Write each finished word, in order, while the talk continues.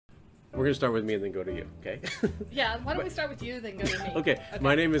We're going to start with me and then go to you, okay? Yeah, why don't we start with you, then go to me? Okay,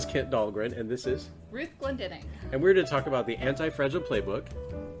 my name is Kent Dahlgren, and this is... Ruth Glendinning. And we're going to talk about the Anti-Fragile Playbook.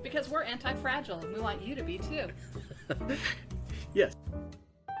 Because we're anti-fragile, and we want you to be too. Yes.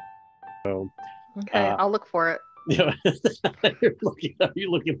 So, okay, I'll look for it. Yeah,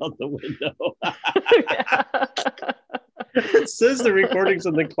 you're looking out the window. It says the recording's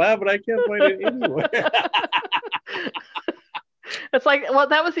in the cloud, but I can't find it anywhere. It's like, well,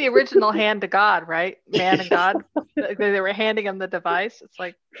 that was the original hand to God, right? Man and God. They were handing him the device. It's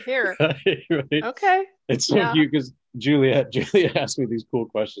like, here. Right. Okay. It's so cute because Julia asked me these cool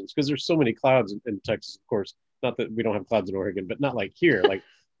questions because there's so many clouds in Texas, of course. Not that we don't have clouds in Oregon, but not like here. Like,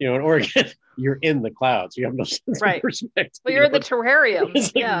 in Oregon, you're in the clouds. You have no sense of perspective. Well, you're in the terrarium.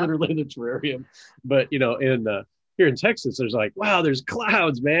 It's like literally in the terrarium. But, here in Texas, there's like, wow, there's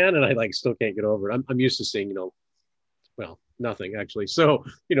clouds, man. And I still can't get over it. I'm used to seeing, nothing actually. So,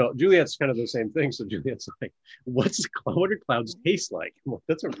 Juliet's kind of the same thing. So Juliet's like, what do clouds taste like? I'm like,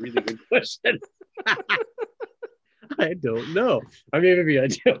 that's a really good question. I don't know. I mean, maybe I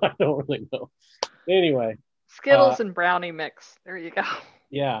do. I don't really know. Anyway. Skittles and brownie mix. There you go.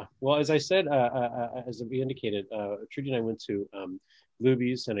 Yeah. Well, as I said, as we indicated, Trudy and I went to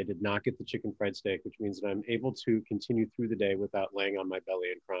Luby's and I did not get the chicken fried steak, which means that I'm able to continue through the day without laying on my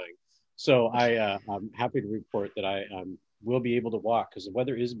belly and crying. So I'm happy to report that I will be able to walk because the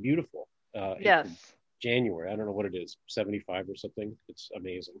weather is beautiful. Yes. January. I don't know what it is, 75 or something. It's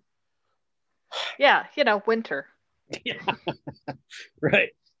amazing. Yeah. Winter. Yeah. Right.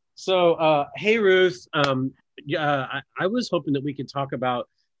 So, hey, Ruth, I was hoping that we could talk about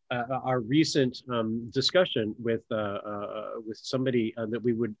our recent discussion with somebody that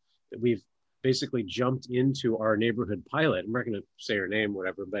we've basically jumped into our neighborhood pilot. I'm not going to say her name,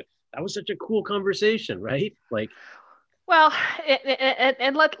 whatever, but that was such a cool conversation, right? Like, well,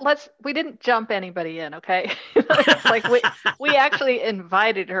 and we didn't jump anybody in, okay? It's like we actually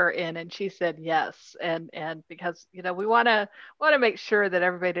invited her in, and she said yes, and because we want to make sure that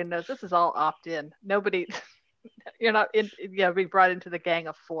everybody knows this is all opt-in. Nobody, you're not be brought into the gang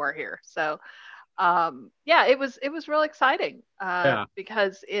of four here. So, it was real exciting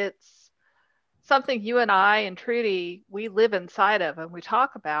because it's something you and I and Trudy we live inside of and we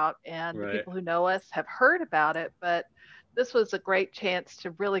talk about, and the people who know us have heard about it, but this was a great chance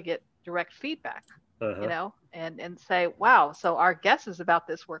to really get direct feedback, and say, wow, so our guesses about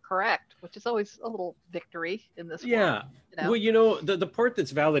this were correct, which is always a little victory in this world. Well, the part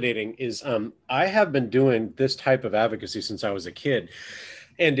that's validating is I have been doing this type of advocacy since I was a kid.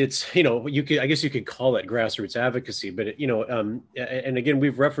 And it's, I guess you could call it grassroots advocacy, but and again,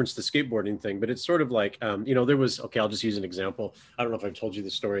 we've referenced the skateboarding thing, but it's sort of like, there was, I'll just use an example. I don't know if I've told you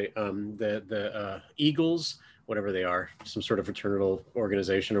the story. The Eagles, whatever they are, some sort of fraternal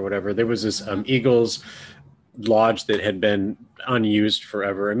organization or whatever. There was this Eagles lodge that had been unused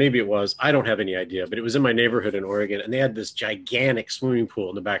forever. And maybe it was, I don't have any idea, but it was in my neighborhood in Oregon. And they had this gigantic swimming pool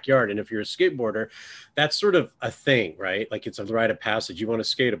in the backyard. And if you're a skateboarder, that's sort of a thing, right? Like it's a rite of passage. You want to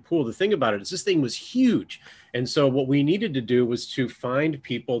skate a pool. The thing about it is this thing was huge. And so what we needed to do was to find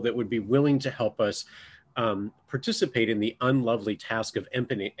people that would be willing to help us participate in the unlovely task of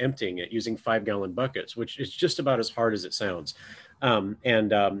emptying it using 5-gallon buckets, which is just about as hard as it sounds.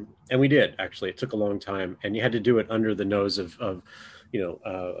 And we did, actually. It took a long time, and you had to do it under the nose of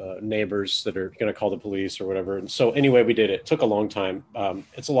neighbors that are going to call the police or whatever. And so anyway, we did it. It took a long time.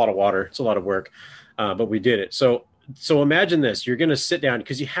 It's a lot of water. It's a lot of work, but we did it. So imagine this, you're going to sit down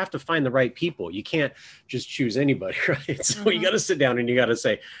because you have to find the right people. You can't just choose anybody, right? So you got to sit down and you got to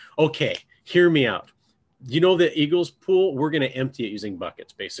say, okay, hear me out. The Eagles pool, we're going to empty it using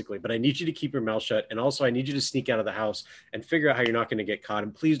buckets, basically. But I need you to keep your mouth shut. And also, I need you to sneak out of the house and figure out how you're not going to get caught.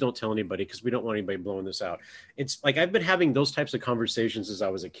 And please don't tell anybody because we don't want anybody blowing this out. It's like I've been having those types of conversations as I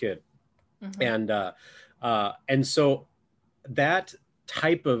was a kid. Mm-hmm. And so that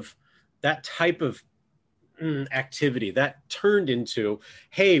type of activity that turned into,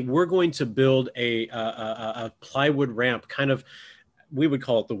 hey, we're going to build a plywood ramp, kind of. We would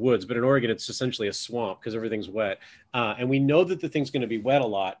call it the woods, but in Oregon, it's essentially a swamp because everything's wet. And we know that the thing's going to be wet a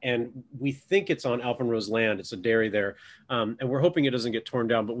lot. And we think it's on Alpenrose land. It's a dairy there. And we're hoping it doesn't get torn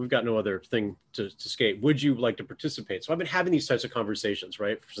down, but we've got no other thing to skate. Would you like to participate? So I've been having these types of conversations,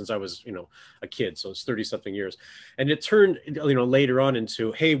 right, since I was, a kid. So it's 30 something years. And it turned, later on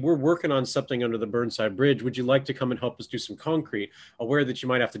into, hey, we're working on something under the Burnside Bridge. Would you like to come and help us do some concrete? Aware that you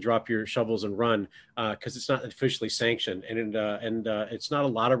might have to drop your shovels and run because it's not officially sanctioned. And it's not a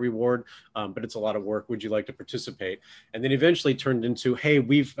lot of reward, but it's a lot of work. Would you like to participate? and then eventually turned into, hey,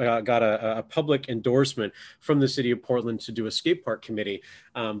 we've got a public endorsement from the city of Portland to do a skate park committee.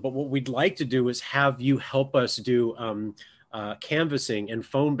 But what we'd like to do is have you help us do canvassing and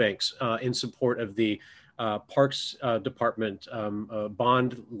phone banks in support of the Parks Department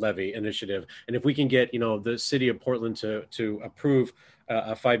bond levy initiative. And if we can get, the city of Portland to approve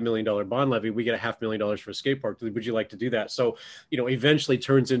a $5 million bond levy, we get a $500,000 for a skate park. Would you like to do that? So, eventually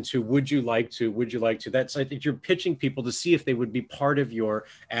turns into, would you like to? That's, I think you're pitching people to see if they would be part of your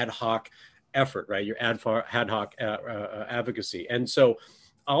ad hoc effort, right? Your ad hoc advocacy. And so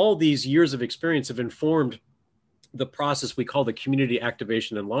all these years of experience have informed the process we call the community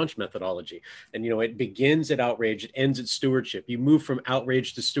activation and launch methodology. And, it begins at outrage, it ends at stewardship. You move from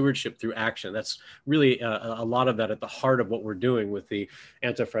outrage to stewardship through action. That's really a lot of that at the heart of what we're doing with the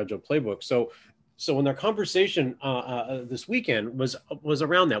Anti-Fragile Playbook. So when our conversation this weekend was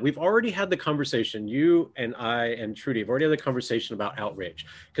around that, we've already had the conversation, you and I and Trudy have already had the conversation about outrage,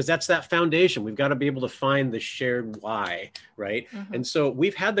 because that's that foundation. We've got to be able to find the shared why, right? Mm-hmm. And so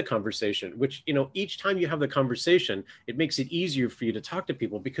we've had the conversation, which, each time you have the conversation, it makes it easier for you to talk to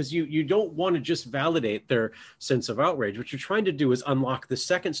people, because you don't want to just validate their sense of outrage. What you're trying to do is unlock the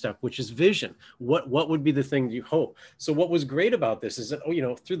second step, which is vision. What would be the thing you hope? So what was great about this is that,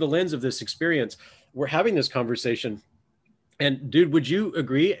 through the lens of this experience, we're having this conversation, and dude, would you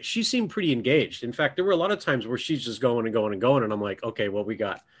agree? She seemed pretty engaged. In fact, there were a lot of times where she's just going and going and going, and I'm like, okay, well, we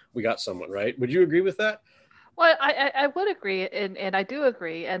got someone, right? Would you agree with that? Well, I would agree, and I do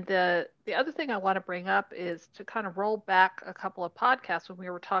agree. And the other thing I want to bring up is to kind of roll back a couple of podcasts when we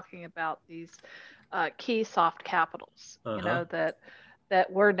were talking about these key soft capitals, that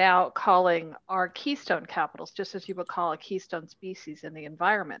we're now calling our keystone capitals, just as you would call a keystone species in the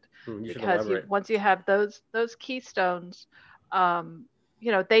environment. Because once you have those keystones,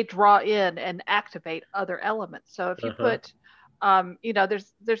 they draw in and activate other elements. So if you put,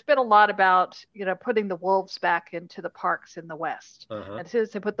 there's been a lot about, putting the wolves back into the parks in the West. And as soon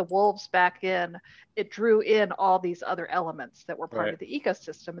as they put the wolves back in, it drew in all these other elements that were part of the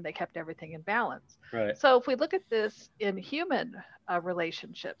ecosystem, and they kept everything in balance. Right. So if we look at this in human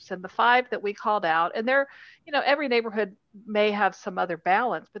relationships, and the 5 that we called out, and they're, every neighborhood may have some other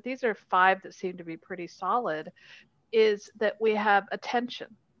balance, but these are 5 that seem to be pretty solid, is that we have attention.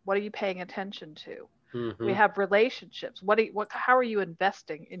 What are you paying attention to? Mm-hmm. We have relationships. How are you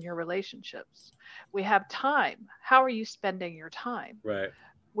investing in your relationships? We have time. How are you spending your time? Right.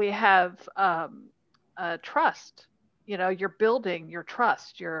 We have trust. You're building your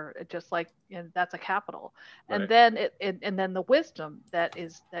trust. You're just like, that's a capital. And then and then the wisdom that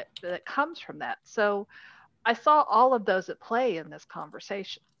comes from that. So I saw all of those at play in this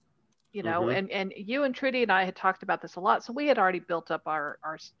conversation. And you and Trudy and I had talked about this a lot. So we had already built up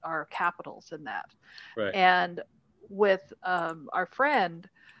our capitals in that. Right. And with our friend,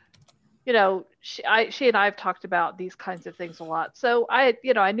 she and I have talked about these kinds of things a lot. So I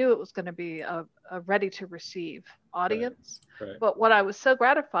knew it was going to be a ready to receive audience. Right. But what I was so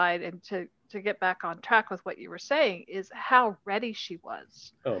gratified, and to get back on track with what you were saying, is how ready she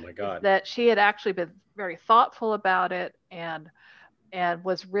was. Oh my God. That she had actually been very thoughtful about it, and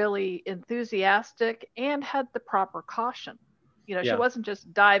was really enthusiastic, and had the proper caution. She wasn't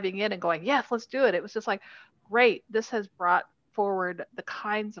just diving in and going, yes, let's do it. It was just like, great, this has brought forward the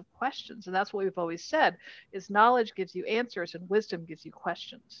kinds of questions. And that's what we've always said, is knowledge gives you answers and wisdom gives you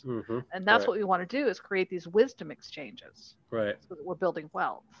questions. Mm-hmm. And that's what we want to do, is create these wisdom exchanges. Right. So that we're building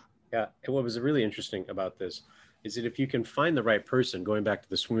wealth. Yeah. And what was really interesting about this is that if you can find the right person, going back to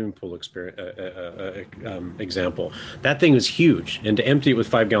the swimming pool example, that thing was huge. And to empty it with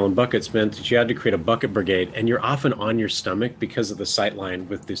 5-gallon buckets meant that you had to create a bucket brigade, and you're often on your stomach because of the sight line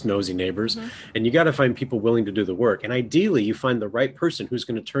with these nosy neighbors. Mm-hmm. And you got to find people willing to do the work. And ideally, you find the right person who's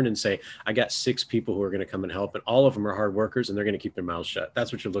going to turn and say, I got 6 people who are going to come and help, and all of them are hard workers, and they're going to keep their mouths shut.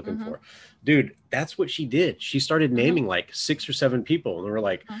 That's what you're looking for. Dude, that's what she did. She started naming like 6 or 7 people, and we're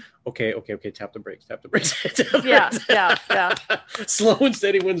like, okay, tap the brakes. Yeah. Slow and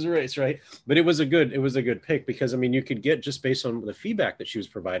steady wins the race, right? But it was a good pick, because you could get, just based on the feedback that she was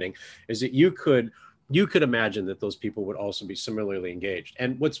providing, is that you could imagine that those people would also be similarly engaged.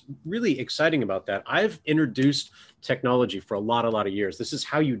 And what's really exciting about that, I've introduced technology for a lot of years. This is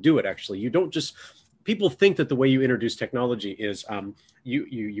how you do it, actually. You don't just, people think that the way you introduce technology is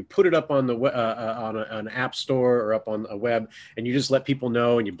you put it up on the on an app store or up on a web, and you just let people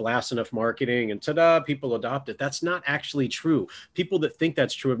know, and you blast enough marketing, and ta-da, people adopt it. That's not actually true. People that think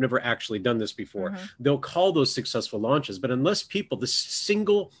that's true have never actually done this before. They'll call those successful launches, but unless people, the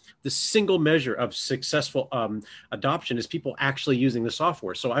single measure of successful adoption is people actually using the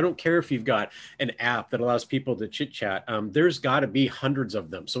software. So I don't care if you've got an app that allows people to chit chat. There's got to be hundreds of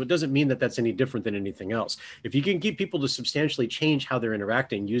them. So it doesn't mean that that's any different than anything else. If you can get people to substantially change how they're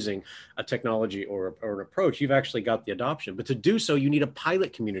interacting using a technology or an approach, you've actually got the adoption. But to do so, you need a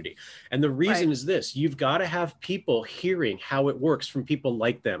pilot community. And the reason is this: you've got to have people hearing how it works from people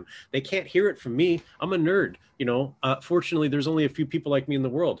like them. They can't hear it from me. I'm a nerd. Fortunately, there's only a few people like me in the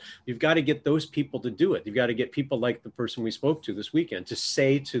world. You've got to get those people to do it. You've got to get people like the person we spoke to this weekend to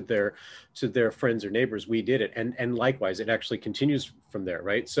say to their friends or neighbors, we did it. And likewise, it actually continues from there,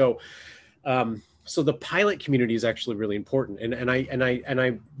 right? So the pilot community is actually really important. And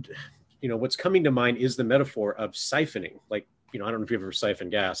I what's coming to mind is the metaphor of siphoning. Like, I don't know if you've ever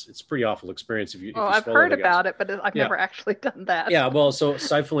siphoned gas. It's a pretty awful experience if you I've heard about it, but I've never actually done that. Yeah, well, so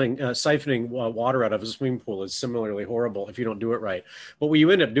siphoning water out of a swimming pool is similarly horrible if you don't do it right. But what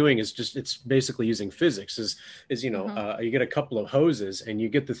you end up doing is it's basically using physics. You get a couple of hoses and you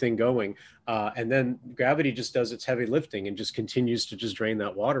get the thing going, and then gravity just does its heavy lifting and just continues to just drain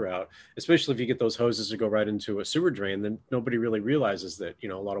that water out. Especially if you get those hoses to go right into a sewer drain, then nobody really realizes that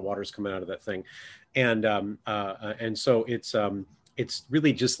a lot of water is coming out of that thing. And so it's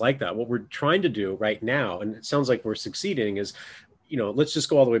really just like that. What we're trying to do right now, and it sounds like we're succeeding, is, let's just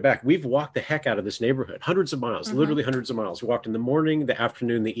go all the way back. We've walked the heck out of this neighborhood, hundreds of miles, literally hundreds of miles. We walked in the morning, the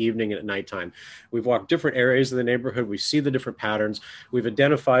afternoon, the evening, and at nighttime. We've walked different areas of the neighborhood. We see the different patterns. We've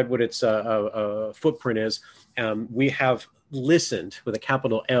identified what its footprint is. We have listened with a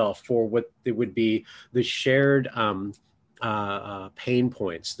capital L for what it would be the shared pain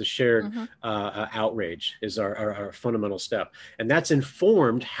points. The shared outrage is our fundamental step. And that's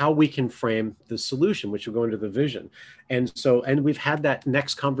informed how we can frame the solution, which will go into the vision. And we've had that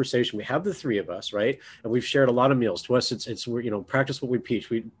next conversation. We have the three of us, right? And we've shared a lot of meals. To us, it's practice what we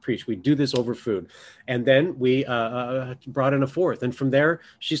preach. We do this over food. And then we brought in a fourth. And from there,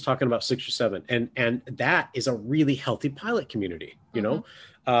 she's talking about 6 or 7. And that is a really healthy pilot community, you know?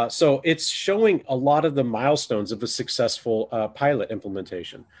 So it's showing a lot of the milestones of a successful pilot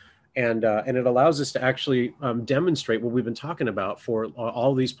implementation. And it allows us to actually demonstrate what we've been talking about for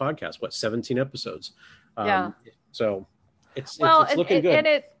all these podcasts, 17 episodes. So it's looking good.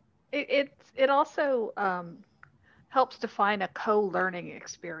 And it also helps define a co-learning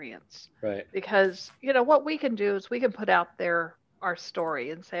experience. Right. Because, what we can do is we can put out there our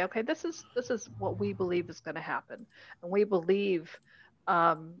story and say, okay, this is what we believe is going to happen. And we believe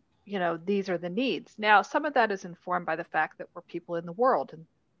these are the needs. Now, some of that is informed by the fact that we're people in the world and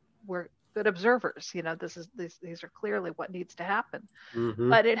we're good observers. These are clearly what needs to happen.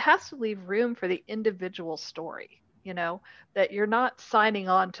 But it has to leave room for the individual story, that you're not signing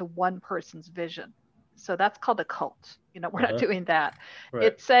on to one person's vision. So that's called a cult. We're not doing that. Right.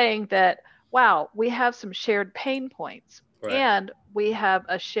 It's saying that, wow, we have some shared pain points, and we have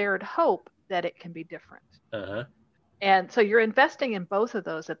a shared hope that it can be different. And so you're investing in both of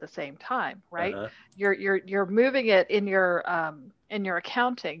those at the same time, right? You're moving it in your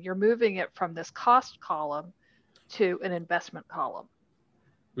accounting. You're moving it from this cost column to an investment column.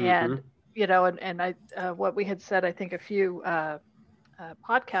 And what we had said, I think a few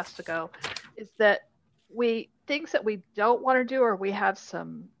podcasts ago, is that things that we don't want to do or we have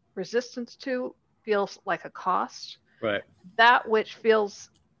some resistance to feels like a cost. Right. That which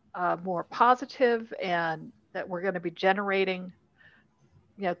feels more positive and that we're going to be generating,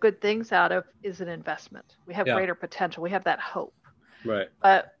 good things out of is an investment. We have greater potential. We have that hope. Right.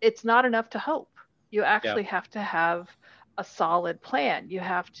 But it's not enough to hope. You actually have to have a solid plan. You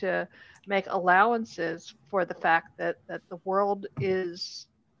have to make allowances for the fact that the world is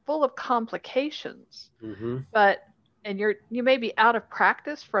full of complications. And you may be out of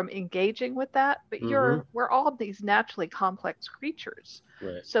practice from engaging with that, but we're all these naturally complex creatures.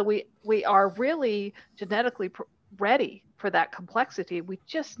 Right. So we are really genetically ready for that complexity. We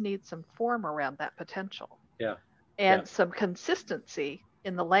just need some form around that potential. And some consistency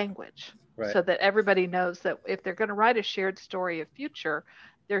in the language, so that everybody knows that if they're going to write a shared story of future,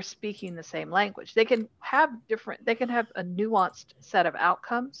 they're speaking the same language. They can have a nuanced set of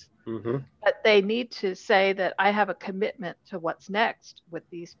outcomes, but they need to say that I have a commitment to what's next with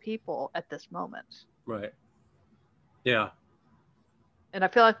these people at this moment. Right. Yeah. And I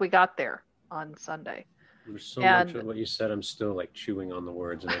feel like we got there on Sunday. There's so much And of what you said. I'm still like chewing on the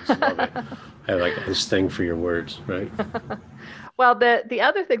words, and I just love it. I like this thing for your words, right? well, the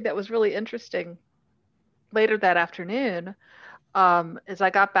other thing that was really interesting later that afternoon is I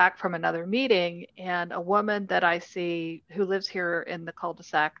got back from another meeting, and a woman that I see who lives here in the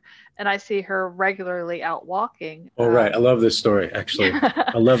cul-de-sac, and I see her regularly out walking. Oh, right. I love this story, actually.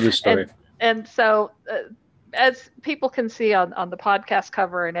 I love this story. And so, as people can see on the podcast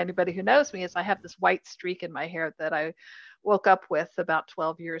cover, and anybody who knows me, is I have this white streak in my hair that I woke up with about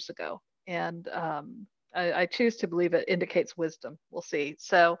 12 years ago, and I choose to believe it indicates wisdom. We'll see.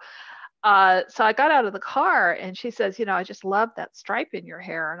 So I got out of the car and she says, I just love that stripe in your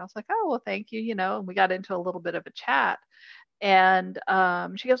hair. And I was like, oh, well, thank you, and we got into a little bit of a chat. And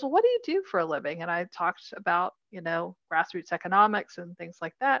she goes, well, what do you do for a living? And I talked about, grassroots economics and things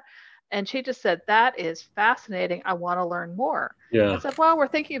like that. And she just said, that is fascinating. I want to learn more. Yeah. I said, well, we're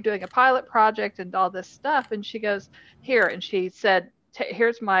thinking of doing a pilot project and all this stuff. And she goes, here. And she said,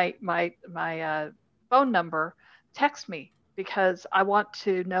 here's my phone number. Text me, because I want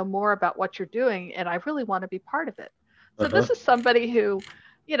to know more about what you're doing and I really want to be part of it. So this is somebody who,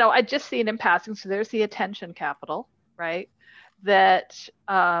 I'd just seen in passing. So there's the attention capital, right? That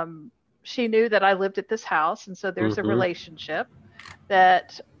she knew that I lived at this house. And so there's a relationship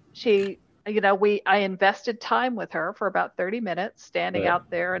that she, I invested time with her for about 30 minutes, standing out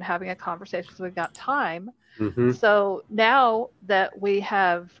there and having a conversation. So we've got time. So now that we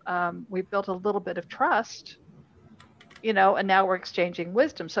have, we've built a little bit of trust, and now we're exchanging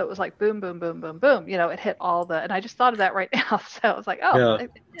wisdom. So it was like boom, boom, boom, boom, boom. It hit and I just thought of that right now. So I was like, oh,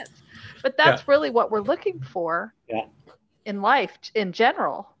 it hits. But that's really what we're looking for in life in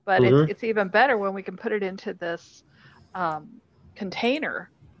general. But it's even better when we can put it into this container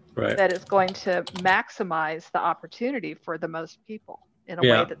that is going to maximize the opportunity for the most people in a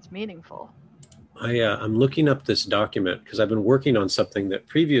way that's meaningful. I'm looking up this document because I've been working on something that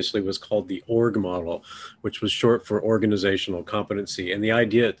previously was called the org model, which was short for organizational competency. And the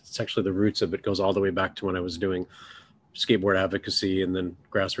idea, it's actually the roots of it goes all the way back to when I was doing skateboard advocacy and then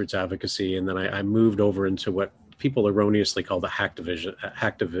grassroots advocacy. And then I moved over into what people erroneously call the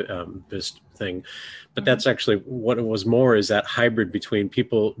hacktivist thing. But that's actually what it was more, is that hybrid between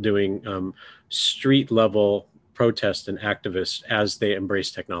people doing street level protest and activists as they embrace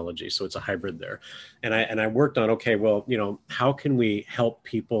technology. So it's a hybrid there. And I worked on, how can we help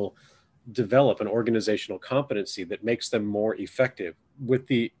people develop an organizational competency that makes them more effective, with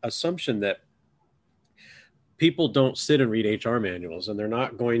the assumption that people don't sit and read HR manuals, and they're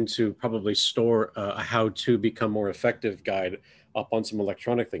not going to probably store a how to become more effective guide up on some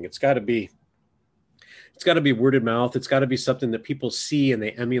electronic thing. It's got to be word of mouth. It's got to be something that people see and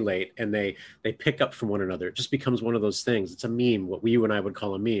they emulate and they pick up from one another. It just becomes one of those things. It's a meme, what you and I would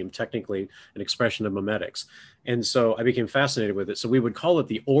call a meme, technically an expression of memetics. And so I became fascinated with it. So we would call it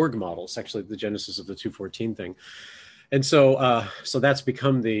the org model. It's actually the genesis of the 214 thing. And so that's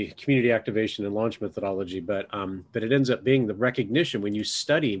become the community activation and launch methodology. But it ends up being the recognition when you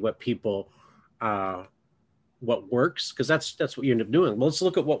study what people what works, because that's what you end up doing. Well, let's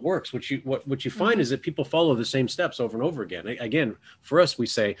look at what works. What you find is that people follow the same steps over and over again. Again, for us, we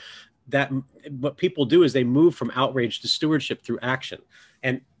say that what people do is they move from outrage to stewardship through action,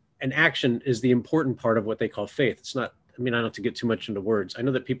 and action is the important part of what they call faith. It's not. I mean, I don't have to get too much into words. I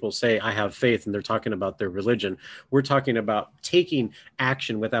know that people say I have faith and they're talking about their religion. We're talking about taking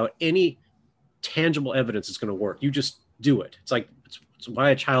action without any tangible evidence it's going to work. You just do it. It's like it's why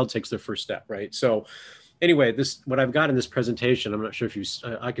a child takes their first step, right? So anyway, what I've got in this presentation, I'm not sure if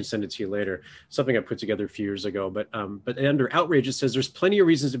I can send it to you later, something I put together a few years ago, but under outrage, it says there's plenty of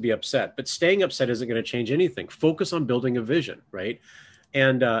reasons to be upset, but staying upset isn't going to change anything. Focus on building a vision, right?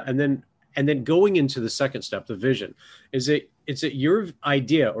 And then going into the second step, the vision, is that your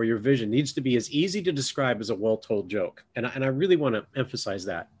idea or your vision needs to be as easy to describe as a well-told joke. And I really want to emphasize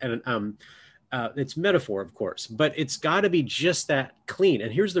that. And it's metaphor, of course, but it's got to be just that clean.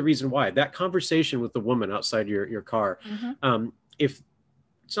 And here's the reason why. That conversation with the woman outside your car, when,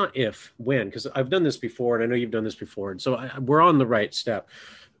 because I've done this before, and I know you've done this before, and so we're on the right step.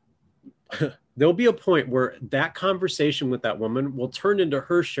 There'll be a point where that conversation with that woman will turn into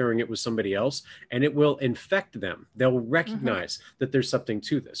her sharing it with somebody else, and it will infect them. They'll recognize that there's something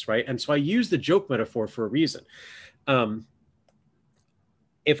to this, right? And so I use the joke metaphor for a reason.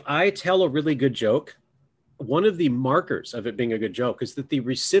 If I tell a really good joke, one of the markers of it being a good joke is that the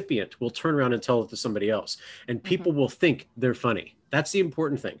recipient will turn around and tell it to somebody else, and people will think they're funny. That's the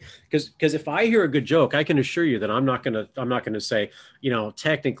important thing. Because if I hear a good joke, I can assure you that I'm not gonna say,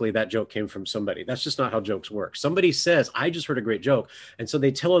 technically that joke came from somebody. That's just not how jokes work. Somebody says, I just heard a great joke, and so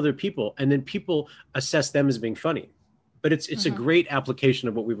they tell other people, and then people assess them as being funny. But it's a great application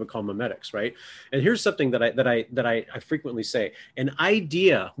of what we would call memetics, right? And here's something that I frequently say: an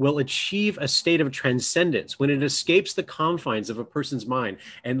idea will achieve a state of transcendence when it escapes the confines of a person's mind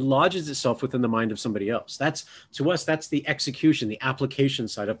and lodges itself within the mind of somebody else. That's the execution, the application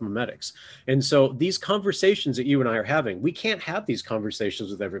side of memetics. And so these conversations that you and I are having, we can't have these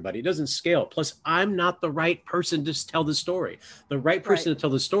conversations with everybody. It doesn't scale. Plus, I'm not the right person to tell the story. The right person to tell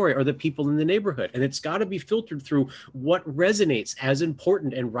the story are the people in the neighborhood, and it's got to be filtered through what resonates as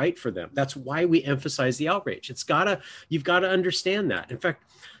important and right for them. That's why we emphasize the outrage. You've got to understand that. In fact,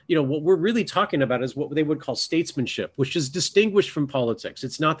 what we're really talking about is what they would call statesmanship, which is distinguished from politics.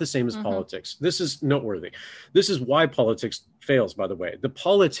 It's not the same as politics. This is noteworthy. This is why politics fails, by the way. The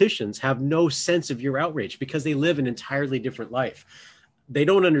politicians have no sense of your outrage because they live an entirely different life. They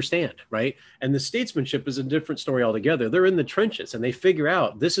don't understand, right? And the statesmanship is a different story altogether. They're in the trenches and they figure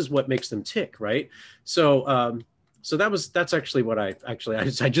out this is what makes them tick, right? So that's actually what I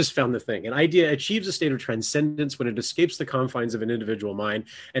just found the thing. An idea achieves a state of transcendence when it escapes the confines of an individual mind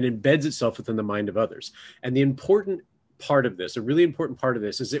and embeds itself within the mind of others. And the important part of this, a really important part of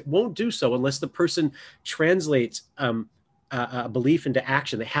this, is it won't do so unless the person translates a belief into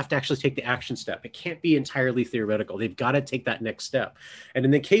action. They have to actually take the action step. It can't be entirely theoretical. They've got to take that next step. And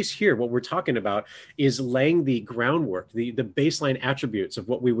in the case here, what we're talking about is laying the groundwork, the baseline attributes of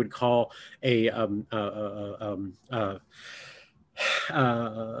what we would call a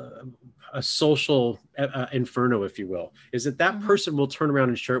social inferno, if you will, is that person will turn around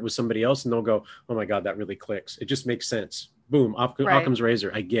and share it with somebody else and they'll go, oh my God, that really clicks. It just makes sense. Boom, Occam's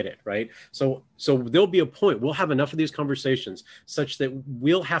razor. I get it, right? So there'll be a point. We'll have enough of these conversations such that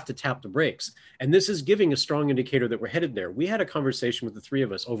we'll have to tap the brakes. And this is giving a strong indicator that we're headed there. We had a conversation with the three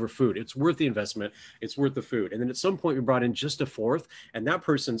of us over food. It's worth the investment. It's worth the food. And then at some point we brought in just a fourth, and that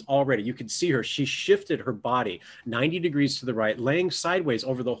person's already, you could see her. She shifted her body 90 degrees to the right, laying sideways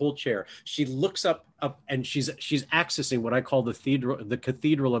over the whole chair. She looks up and she's accessing what I call the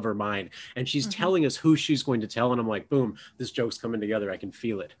cathedral of her mind. And she's telling us who she's going to tell. And I'm like, boom, this joke's coming together. I can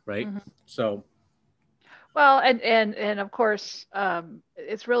feel it. Right. So. Well, and of course,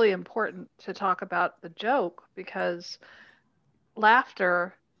 it's really important to talk about the joke because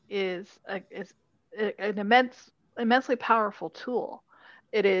laughter is an immensely powerful tool.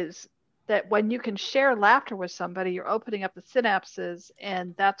 It is that when you can share laughter with somebody, you're opening up the synapses,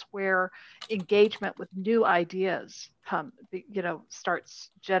 and that's where engagement with new ideas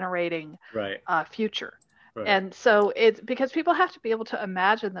starts generating future. Right. And so it's because people have to be able to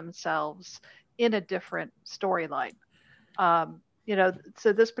imagine themselves in a different storyline.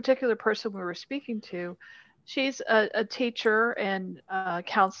 So this particular person we were speaking to, she's a teacher and a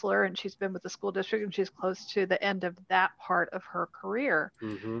counselor, and she's been with the school district, and she's close to the end of that part of her career.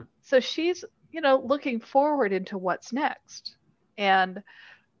 So she's, looking forward into what's next. And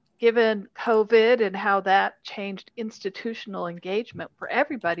given COVID and how that changed institutional engagement for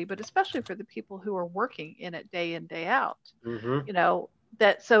everybody, but especially for the people who are working in it day in, day out,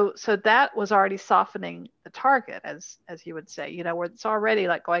 that so that was already softening the target, as you would say, where it's already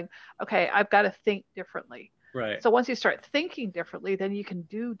like going, okay, I've got to think differently. Right. So once you start thinking differently, then you can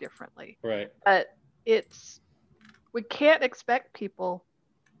do differently. Right. But we can't expect people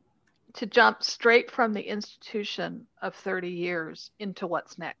to jump straight from the institution of 30 years into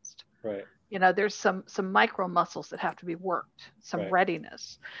what's next. Right. There's some micro muscles that have to be worked, some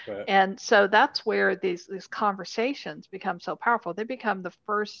readiness. Right. And so that's where these conversations become so powerful. They become the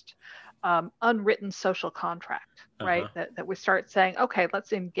first unwritten social contract, right? That we start saying, okay,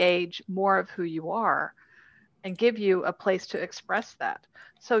 let's engage more of who you are and give you a place to express that.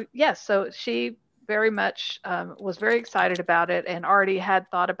 So yes, so she very much was very excited about it and already had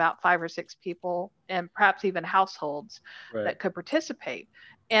thought about 5 or 6 people and perhaps even households that could participate.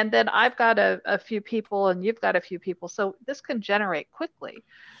 And then I've got a few people and you've got a few people. So this can generate quickly.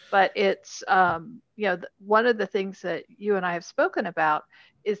 But it's, one of the things that you and I have spoken about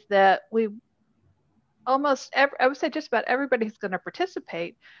is that we I would say just about everybody who's going to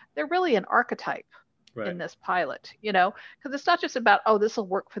participate, they're really an archetype in this pilot, because it's not just about, oh, this will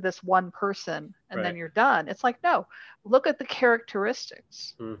work for this one person and then you're done. It's like, no, look at the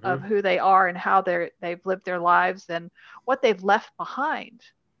characteristics of who they are and how they've lived their lives and what they've left behind.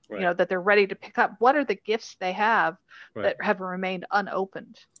 That they're ready to pick up. What are the gifts they have that have remained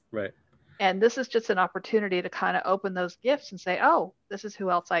unopened? Right. And this is just an opportunity to kind of open those gifts and say, oh, this is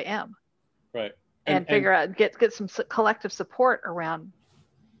who else I am. Right. And figure out, get some collective support around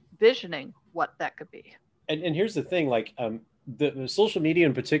visioning what that could be. And here's the thing, like the social media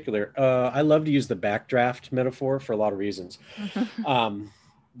in particular, I love to use the backdraft metaphor for a lot of reasons.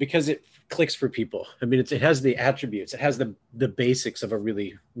 Because it clicks for people. I mean, it has the attributes, it has the basics of a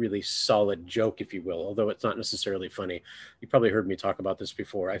really, really solid joke, if you will, although it's not necessarily funny. You probably heard me talk about this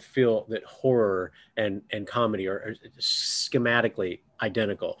before. I feel that horror and comedy are schematically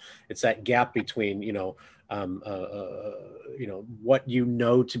identical. It's that gap between, what you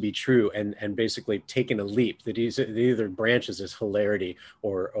know to be true and basically taking a leap that either branches as hilarity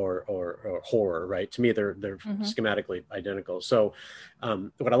or horror, right? To me, they're schematically identical. So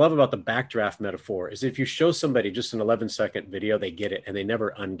what I love about the backdraft metaphor is if you show somebody just an 11-second video, they get it and they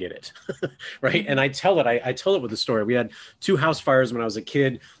never unget it, right? And I tell it with a story. We had 2 house fires when I was a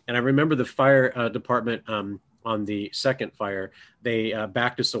kid, and I remember the fire department on the second fire, they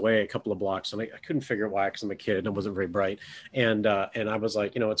backed us away a couple of blocks, and I couldn't figure out why, because I'm a kid and I wasn't very bright. And I was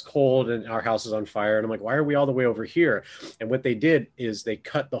like, it's cold and our house is on fire. And I'm like, why are we all the way over here? And what they did is they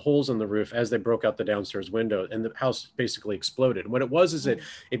cut the holes in the roof as they broke out the downstairs window, and the house basically exploded. And what it was is it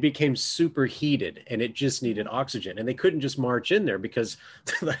became super heated and it just needed oxygen, and they couldn't just march in there because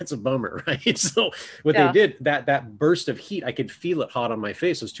that's a bummer, right? So what they did, that burst of heat, I could feel it hot on my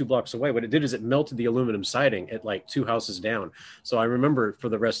face. It was 2 blocks away. What it did is it melted the aluminum siding at like 2 houses down. So I remember for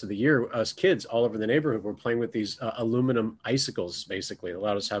the rest of the year, us kids all over the neighborhood were playing with these aluminum icicles, basically. It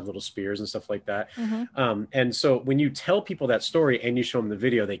allowed us to have little spears and stuff like that. And so when you tell people that story and you show them the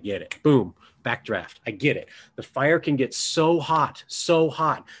video, they get it. Boom, backdraft. I get it. The fire can get so hot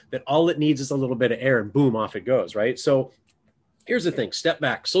that all it needs is a little bit of air and boom, off it goes, right? So here's the thing, step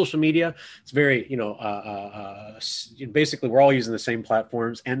back. Social media, it's very, basically we're all using the same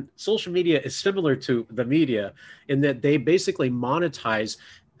platforms, and social media is similar to the media in that they basically monetize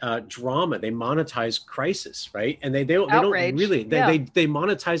drama. They monetize crisis, right? And they don't really, they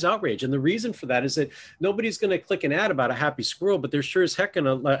monetize outrage. And the reason for that is that nobody's going to click an ad about a happy squirrel, but they're sure as heck going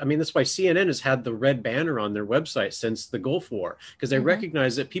to, that's why CNN has had the red banner on their website since the Gulf War, because they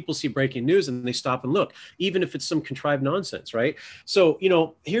recognize that people see breaking news and they stop and look, even if it's some contrived nonsense, right? So,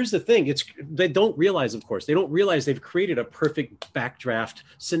 here's the thing. They don't realize, of course, they've created a perfect backdraft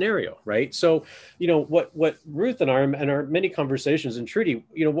scenario, right? So, what Ruth and our many conversations, and Trudy,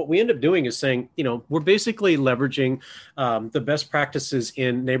 what we end up doing is saying, we're basically leveraging the best practices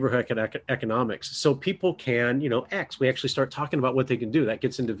in neighborhood economics. So people can, X, we actually start talking about what they can do. That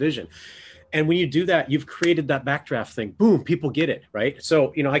gets into vision. And when you do that, you've created that backdraft thing. Boom, people get it, right?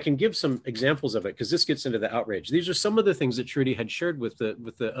 So, I can give some examples of it because this gets into the outrage. These are some of the things that Trudy had shared with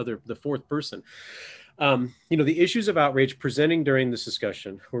the fourth person. The issues of outrage presenting during this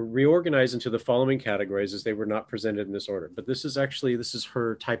discussion were reorganized into the following categories as they were not presented in this order. But this is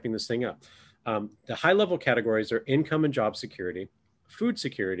her typing this thing up. The high level categories are income and job security, food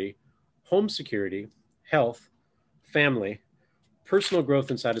security, home security, health, family, personal growth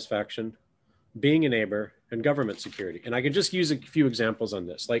and satisfaction, being a neighbor, and government security. And I could just use a few examples on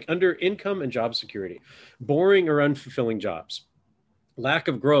this, like under income and job security, boring or unfulfilling jobs, lack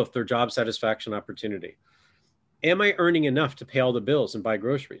of growth or job satisfaction opportunity. Am I earning enough to pay all the bills and buy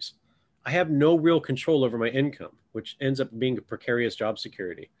groceries? I have no real control over my income, which ends up being a precarious job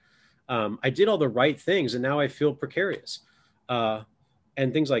security. I did all the right things and now I feel precarious.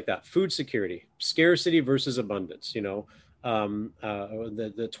 And things like that. Food security, scarcity versus abundance, the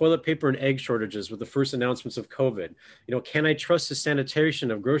toilet paper and egg shortages with the first announcements of COVID. Can I trust the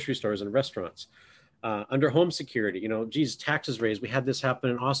sanitation of grocery stores and restaurants? Under home security, taxes raised. We had this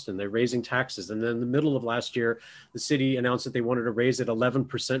happen in Austin. They're raising taxes. And then in the middle of last year, the city announced that they wanted to raise it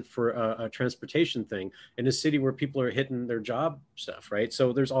 11% for a transportation thing in a city where people are hitting their job stuff, right?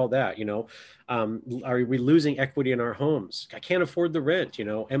 So there's all that, are we losing equity in our homes? I can't afford the rent,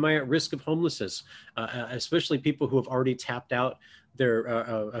 am I at risk of homelessness? Especially people who have already tapped out their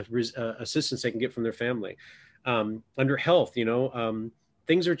assistance they can get from their family. Under health,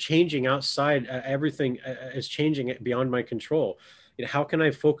 things are changing outside. Everything is changing beyond my control. How can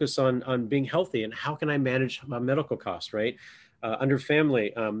I focus on being healthy, and how can I manage my medical costs, right? Under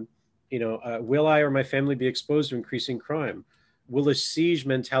family, will I or my family be exposed to increasing crime? Will a siege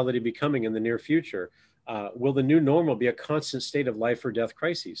mentality be coming in the near future? Will the new normal be a constant state of life or death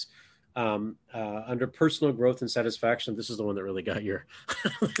crises? Under personal growth and satisfaction, this is the one that really got your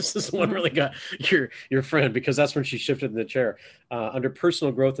friend, because that's when she shifted in the chair. Under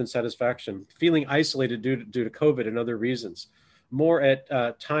personal growth and satisfaction, feeling isolated due to COVID and other reasons. More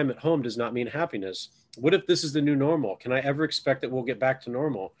time at home does not mean happiness. What if this is the new normal? Can I ever expect that we'll get back to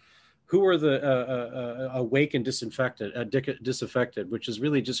normal? who are the awake and disaffected, which is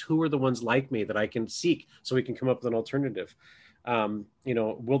really just who are the ones like me that I can seek so we can come up with an alternative.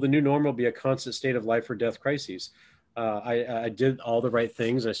 Will the new normal be a constant state of life or death crises? I did all the right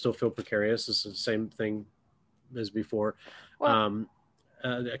things. I still feel precarious. It's the same thing as before. Well,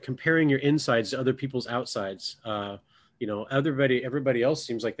 Comparing your insides to other people's outsides. Everybody else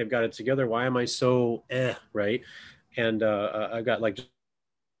seems like they've got it together. Why am I so right? And I've got like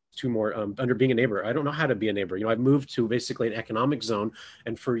two more under being a neighbor. I don't know how to be a neighbor. I've moved to basically an economic zone,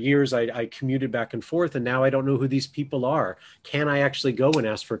 and for years I commuted back and forth, and now I don't know who these people are. Can I actually go and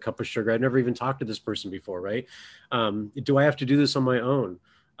ask for a cup of sugar? I've never even talked to this person before, right? Do I have to do this on my own?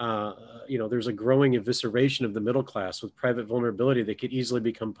 There's a growing evisceration of the middle class with private vulnerability that could easily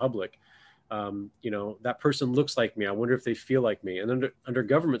become public. That person looks like me. I wonder if they feel like me. And under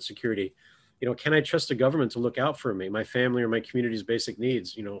government security, can I trust the government to look out for me, my family, or my community's basic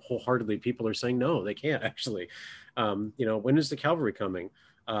needs? Wholeheartedly, people are saying no, they can't actually. When is the cavalry coming?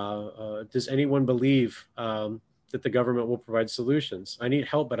 Does anyone believe that the government will provide solutions? I need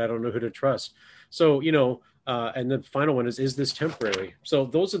help, but I don't know who to trust. So, and the final one is this temporary? So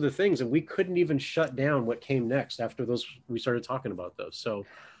those are the things, and we couldn't even shut down what came next after those. We started talking about those. So,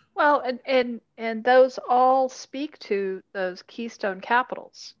 well, and those all speak to those keystone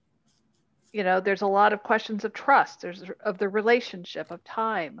capitals. There's a lot of questions of trust. There's of the relationship, of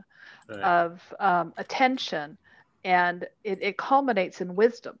time, right. of attention, and it culminates in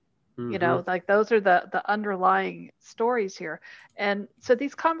wisdom. Mm-hmm. Like those are the underlying stories here. And so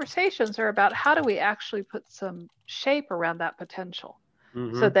these conversations are about how do we actually put some shape around that potential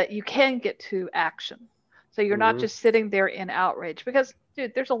so that you can get to action. So you're not just sitting there in outrage, because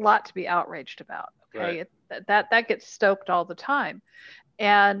dude, there's a lot to be outraged about. Okay. Right. That gets stoked all the time.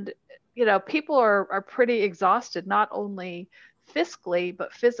 And people are pretty exhausted, not only fiscally,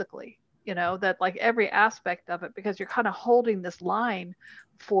 but physically, that like every aspect of it, because you're kind of holding this line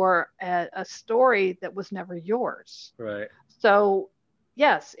for a story that was never yours. Right. So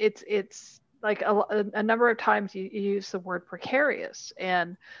yes, it's like a number of times you use the word precarious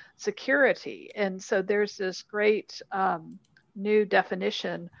and security. And so there's this great new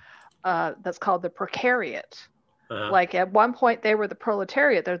definition that's called the precariat. Like at one point they were the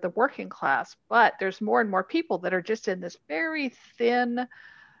proletariat, they're the working class, but there's more and more people that are just in this very thin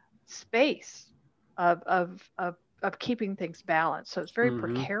space of keeping things balanced. So it's very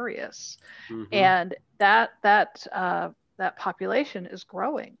precarious, and that population is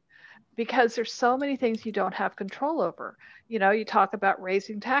growing because there's so many things you don't have control over. You talk about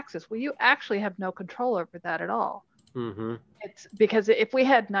raising taxes. Well, you actually have no control over that at all. It's because if we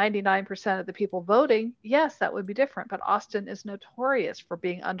had 99% of the people voting, yes, that would be different. But Austin is notorious for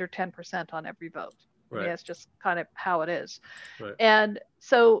being under 10% on every vote. Right. It's just kind of how it is. Right. And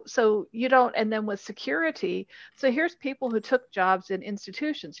so you don't, and then with security, so here's people who took jobs in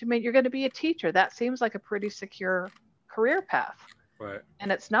institutions. You're going to be a teacher. That seems like a pretty secure career path. Right. And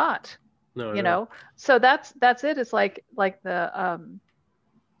it's not. No. So that's it. It's like the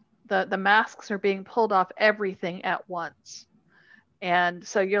masks are being pulled off everything at once. And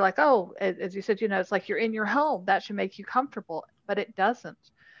so you're like, oh, as you said, it's like you're in your home. That should make you comfortable. But it doesn't,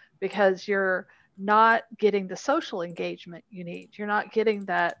 because you're not getting the social engagement you need. You're not getting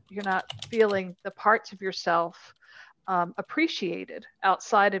that. You're not feeling the parts of yourself appreciated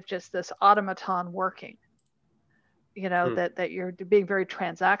outside of just this automaton working. That you're being very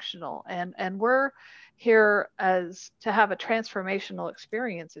transactional. And we're here as to have a transformational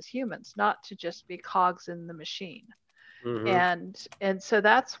experience as humans, not to just be cogs in the machine. And so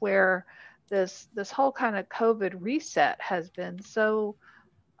that's where this whole kind of COVID reset has been so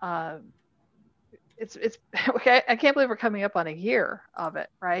it's I can't believe we're coming up on a year of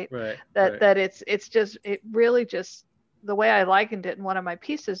it, right? That it really just, the way I likened it in one of my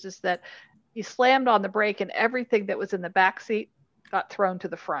pieces is that you slammed on the brake and everything that was in the back seat got thrown to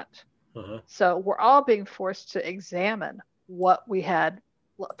the front. So we're all being forced to examine what we had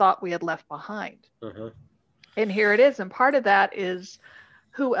thought we had left behind. And here it is. And part of that is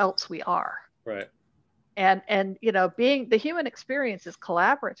who else we are. Right. And being the human experience is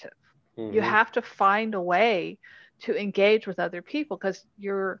collaborative. You have to find a way to engage with other people, because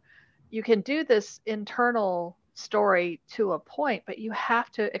you can do this internal story to a point, but you have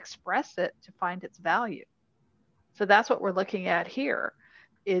to express it to find its value. So that's what we're looking at here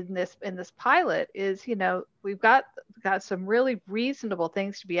in this pilot is, we've got some really reasonable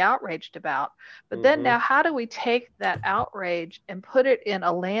things to be outraged about, but then now how do we take that outrage and put it in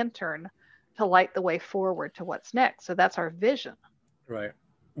a lantern to light the way forward to what's next? So that's our vision. Right.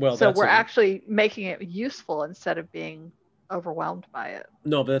 Well, so we're actually making it useful instead of being overwhelmed by it.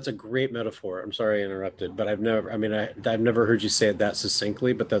 No, but that's a great metaphor. I'm sorry I interrupted, but I've never heard you say it that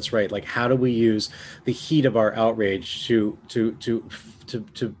succinctly, but that's right. Like, how do we use the heat of our outrage to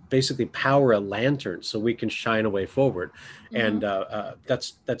basically power a lantern so we can shine a way forward? And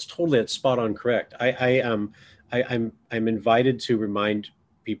that's totally spot on correct. I'm invited to remind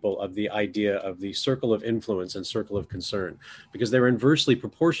people of the idea of the circle of influence and circle of concern, because they're inversely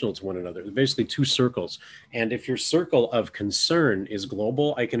proportional to one another. They're basically two circles. And if your circle of concern is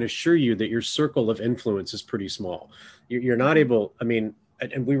global, I can assure you that your circle of influence is pretty small. You're not able, I mean,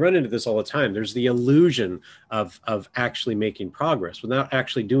 and we run into this all the time. There's the illusion of actually making progress without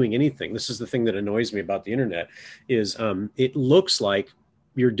actually doing anything. This is the thing that annoys me about the internet is it looks like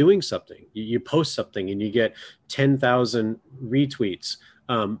you're doing something. You post something and you get 10,000 retweets.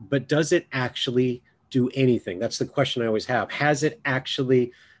 But does it actually do anything? That's the question I always have. Has it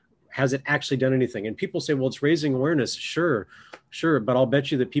actually done anything? And people say, well, it's raising awareness. Sure. But I'll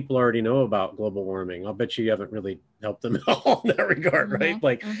bet you that people already know about global warming. I'll bet you haven't really helped them at all in that regard, right?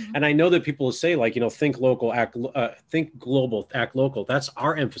 Like, and I know that people will say, like, think local, think global, act local. That's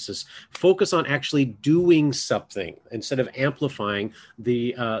our emphasis. Focus on actually doing something instead of amplifying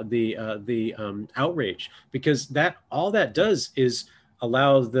the outrage, because all that does is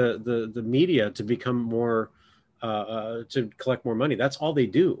allow the media to become more to collect more money. That's all they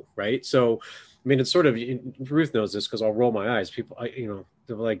do, right? So I mean, it's sort of, Ruth knows this because I'll roll my eyes. People,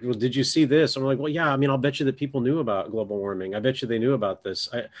 they're like, well, did you see this? I'm like, well, yeah, I mean, I'll bet you that people knew about global warming. I bet you they knew about this.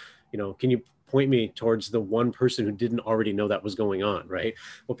 Can you point me towards the one person who didn't already know that was going on, right?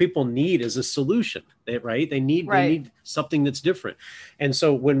 What people need is a solution, right? They need something that's different. And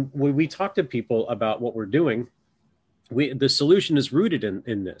so when we talk to people about what we're doing, the solution is rooted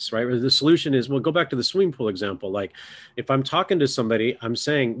in this, right? The solution is, well, go back to the swimming pool example. Like, if I'm talking to somebody, I'm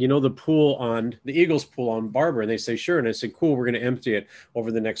saying, the Eagles pool on Barber, and they say, sure. And I say, cool, we're going to empty it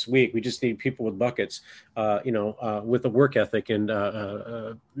over the next week. We just need people with buckets, with a work ethic, and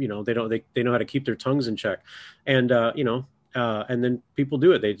they know how to keep their tongues in check. And, and then people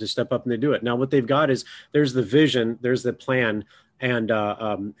do it. They just step up and they do it. Now, what they've got is, there's the vision, there's the plan, and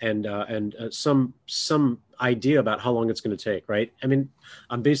some idea about how long it's going to take, right? I mean,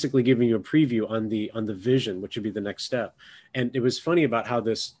 I'm basically giving you a preview on the vision, which would be the next step. And it was funny about how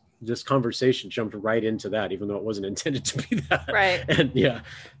this conversation jumped right into that, even though it wasn't intended to be that. Right. And yeah,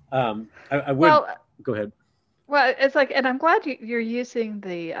 I would go ahead. Well, it's like, and I'm glad you're using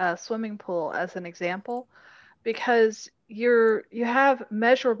the swimming pool as an example, because you have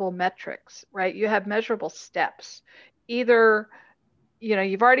measurable metrics, right? You have measurable steps. Either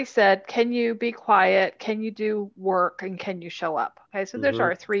you've already said, can you be quiet? Can you do work? And can you show up? Okay. So there's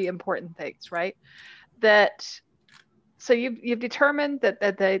our three important things, right? So you've determined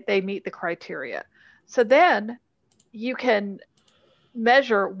that they meet the criteria. So then you can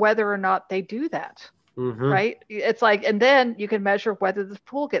measure whether or not they do that, right? It's like, and then you can measure whether the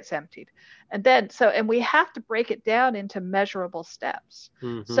pool gets emptied. And then, and we have to break it down into measurable steps.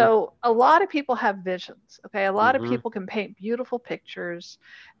 So a lot of people have visions. Okay. A lot of people can paint beautiful pictures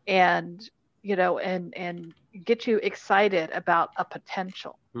and get you excited about a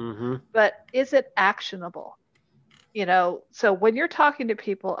potential, but is it actionable? So when you're talking to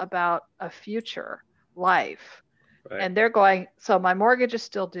people about a future life, right, and they're going, so my mortgage is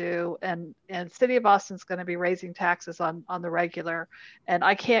still due, and City of Austin's going to be raising taxes on the regular, and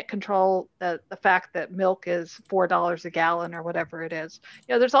I can't control the fact that milk is $4 a gallon or whatever it is.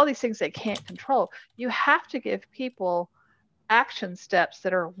 There's all these things they can't control. You have to give people action steps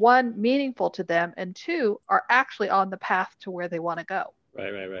that are, one, meaningful to them, and two, are actually on the path to where they want to go.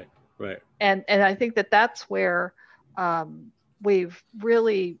 Right. And I think that's where we've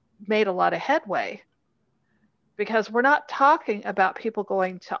really made a lot of headway, because we're not talking about people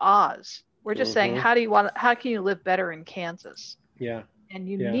going to Oz. We're just saying, how can you live better in Kansas? Yeah. And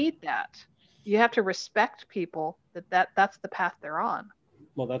you need that. You have to respect people that's the path they're on.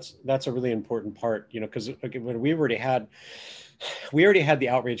 Well, that's a really important part, because when we already had the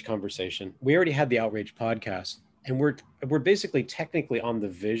outrage conversation, we already had the outrage podcast, and we're basically technically on the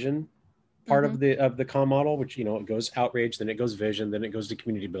vision part of the comm model, which, it goes outrage, then it goes vision, then it goes to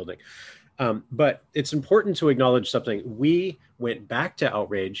community building. But it's important to acknowledge something. We went back to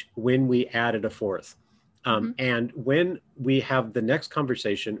outrage when we added a fourth. And when we have the next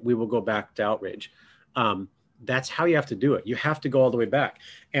conversation, we will go back to outrage. That's how you have to do it. You have to go all the way back.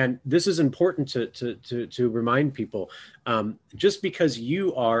 And this is important to remind people. Just because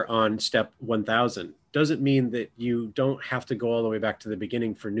you are on step 1000 doesn't mean that you don't have to go all the way back to the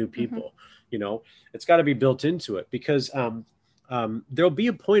beginning for new people. It's got to be built into it, because there'll be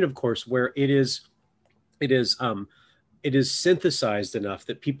a point, of course, where it is it is synthesized enough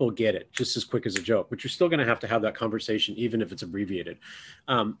that people get it just as quick as a joke, but you're still going to have that conversation, even if it's abbreviated.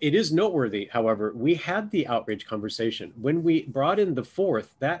 It is noteworthy, however, we had the outrage conversation. When we brought in the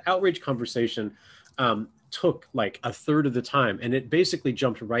fourth, that outrage conversation took like a third of the time, and it basically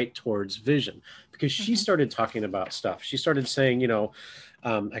jumped right towards vision, because she started talking about stuff. She started saying,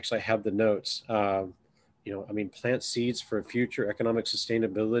 actually I have the notes, plant seeds for a future economic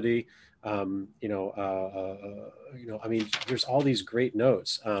sustainability. There's all these great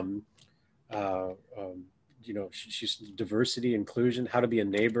notes. She's diversity, inclusion, how to be a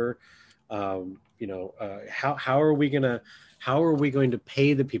neighbor. How are we going to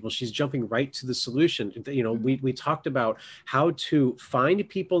pay the people? She's jumping right to the solution. We talked about how to find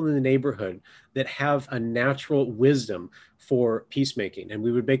people in the neighborhood that have a natural wisdom for peacemaking, and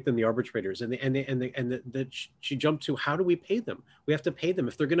we would make them the arbitrators. She jumped to, how do we pay them? We have to pay them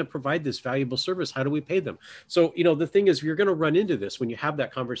if they're going to provide this valuable service. How do we pay them? So the thing is, you're going to run into this when you have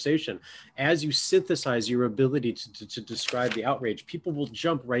that conversation. As you synthesize your ability to describe the outrage, people will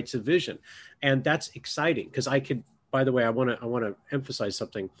jump right to vision, and that's exciting, because by the way, I want to emphasize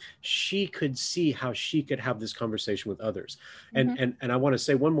something. She could see how she could have this conversation with others. And I want to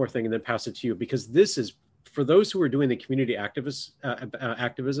say one more thing and then pass it to you, because this is, for those who are doing the community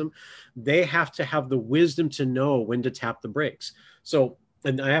activism, they have to have the wisdom to know when to tap the brakes. So,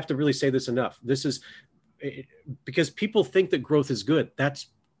 and I have to really say this enough. This is because people think that growth is good. That's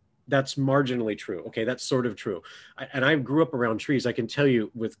marginally true. Okay, that's sort of true. And I grew up around trees. I can tell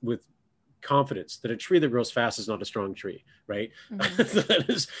you with confidence that a tree that grows fast is not a strong tree, right?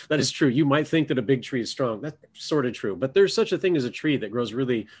 That is true. You might think that a big tree is strong. That's sort of true, but there's such a thing as a tree that grows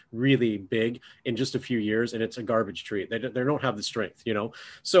really, really big in just a few years, and it's a garbage tree. They don't have the strength,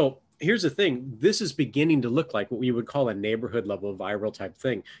 So here's the thing. This is beginning to look like what we would call a neighborhood level viral type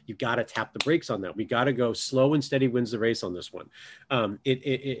thing. You've got to tap the brakes on that. We got to go slow and steady wins the race on this one.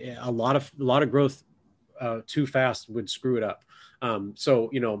 A lot of growth too fast would screw it up.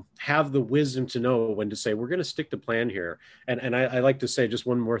 So, have the wisdom to know when to say, we're going to stick to plan here. And I like to say just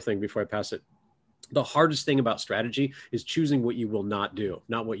one more thing before I pass it. The hardest thing about strategy is choosing what you will not do,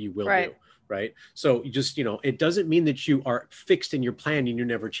 not what you will do. Right. So you just, it doesn't mean that you are fixed in your plan and you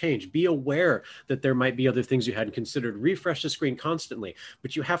never change. Be aware that there might be other things you hadn't considered. Refresh the screen constantly,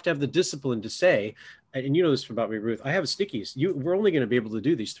 but you have to have the discipline to say, and you know this about me, Ruth, I have stickies. We're only going to be able to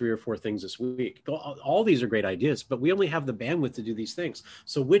do these 3 or 4 things this week. All these are great ideas, but we only have the bandwidth to do these things.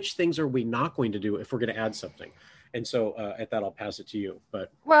 So which things are we not going to do if we're going to add something? And so at that, I'll pass it to you.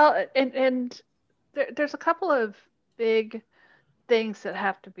 But and there's a couple of big things that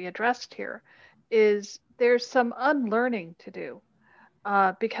have to be addressed here. Is there's some unlearning to do,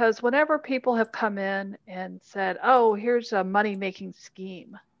 because whenever people have come in and said, oh, here's a money-making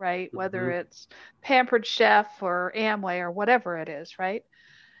scheme, right? Whether it's Pampered Chef or Amway or whatever it is, right?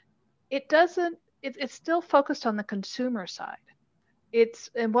 It's still focused on the consumer side.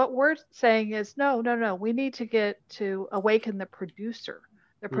 And what we're saying is, no, we need to get to awaken the producer,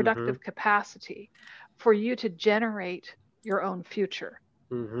 the productive capacity for you to generate your own future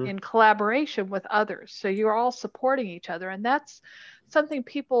in collaboration with others. So you're all supporting each other. And that's something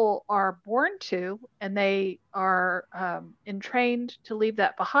people are born to, and they are entrained to leave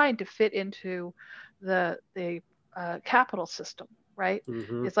that behind to fit into the capital system, right?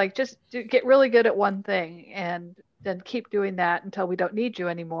 It's like, just get really good at one thing and then keep doing that until we don't need you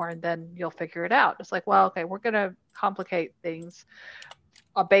anymore, and then you'll figure it out. It's like, well, okay, we're going to complicate things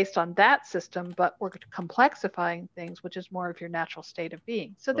based on that system, but we're complexifying things, which is more of your natural state of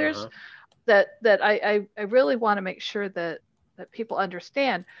being. So there's that I really want to make sure that people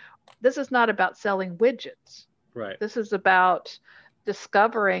understand this is not about selling widgets. Right. This is about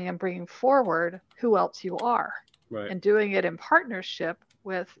discovering and bringing forward who else you are, and doing it in partnership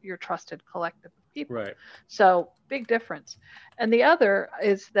with your trusted collective of people. Right. So big difference. And the other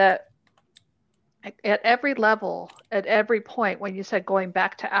is that at every level, at every point, when you said going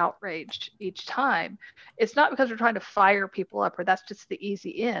back to outrage each time, it's not because we're trying to fire people up or that's just the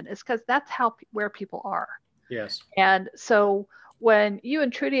easy in. It's because that's where people are. Yes. And so when you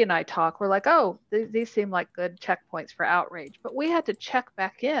and Trudy and I talk, we're like, oh, these seem like good checkpoints for outrage. But we had to check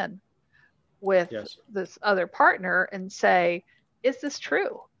back in with this other partner and say, is this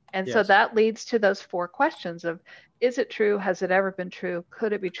true? And so that leads to those 4 questions of, is it true? Has it ever been true?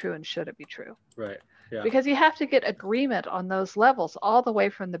 Could it be true? And should it be true? Right. Yeah. Because you have to get agreement on those levels, all the way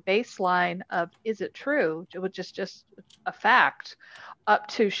from the baseline of, is it true, which is just a fact, up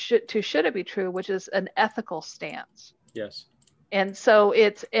to should it be true, which is an ethical stance. Yes. And so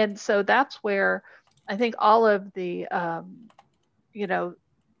that's where I think all of the,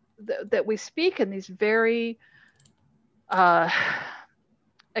 that we speak in these very uh,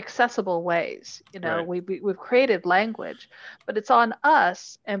 accessible ways. Right. We've created language, but it's on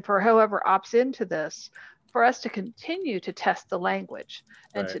us and for whoever opts into this for us to continue to test the language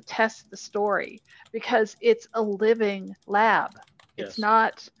and Right. to test the story because it's a living lab. It's Yes.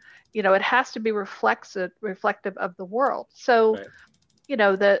 not, it has to be reflective of the world. So,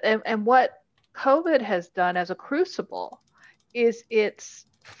 Right. and what COVID has done as a crucible is it's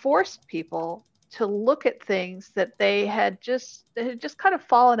forced people to look at things that they had just kind of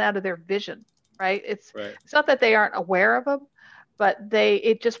fallen out of their vision, right? Right. It's not that they aren't aware of them, but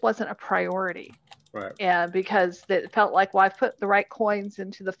it just wasn't a priority. Right. And because it felt like, well, I've put the right coins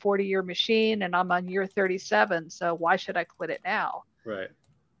into the 40-year machine and I'm on year 37, so why should I quit it now? Right.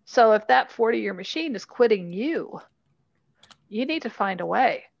 So if that 40-year machine is quitting you, you need to find a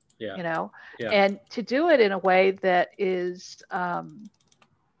way, Yeah. Yeah. and to do it in a way that is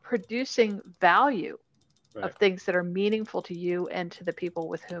producing value Right. of things that are meaningful to you and to the people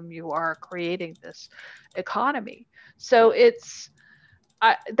with whom you are creating this economy. So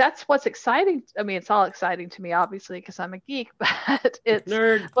that's what's exciting. I mean, it's all exciting to me, obviously, because I'm a geek, but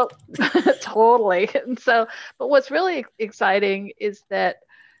Nerd. but totally. And so, but what's really exciting is that,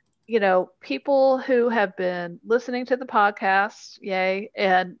 people who have been listening to the podcast, yay,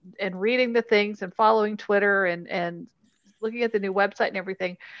 and reading the things and following Twitter and looking at the new website and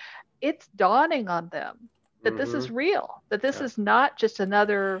everything, it's dawning on them that this is real, that this is not just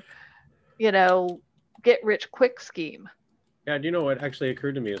another, get rich quick scheme. Yeah, do you know what actually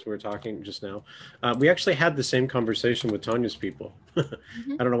occurred to me as we were talking just now? We actually had the same conversation with Tanya's people. I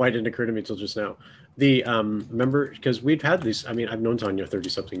don't know why it didn't occur to me until just now. Remember, because we've had these, I mean, I've known Tanya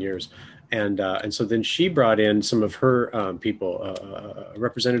 30-something years. And so then she brought in some of her people, a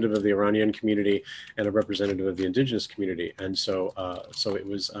representative of the Iranian community and a representative of the indigenous community. And so it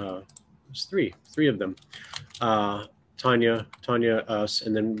was three of them. Tanya, us,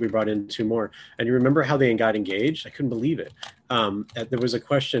 and then we brought in two more. And you remember how they got engaged? I couldn't believe it. There was a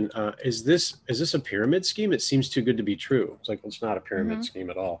question: is this a pyramid scheme? It seems too good to be true. It's like, well, it's not a pyramid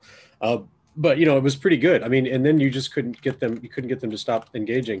scheme at all. But it was pretty good. I mean, and then you just couldn't get them. You couldn't get them to stop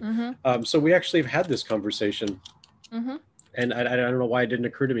engaging. So we actually have had this conversation, and I don't know why it didn't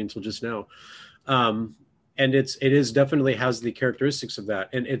occur to me until just now. And it is definitely has the characteristics of that.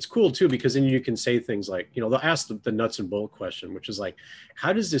 And it's cool too, because then you can say things like, they'll ask the nuts and bolt question, which is like,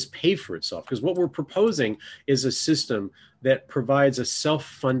 how does this pay for itself? Because what we're proposing is a system that provides a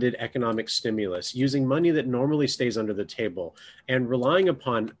self-funded economic stimulus using money that normally stays under the table and relying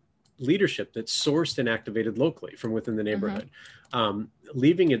upon leadership that's sourced and activated locally from within the neighborhood,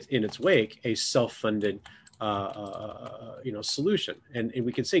 leaving it in its wake a self-funded solution. And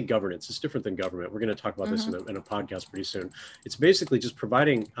we can say governance. It's different than government. We're going to talk about this in a podcast pretty soon. It's basically just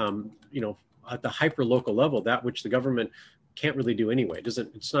providing, at the hyper local level, that which the government can't really do anyway.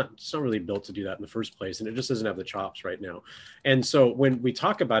 It's not really built to do that in the first place. And it just doesn't have the chops right now. And so when we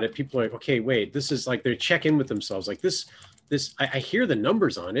talk about it, people are like, okay, wait, this is like, they check in with themselves. Like this, I hear the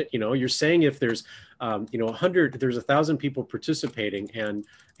numbers on it. You're saying if there's, 100, there's 1,000 people participating and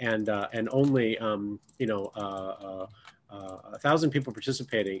only, 1,000 people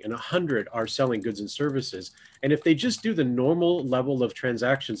participating and 100 are selling goods and services. And if they just do the normal level of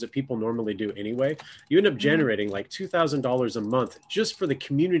transactions that people normally do anyway, you end up generating like $2,000 a month just for the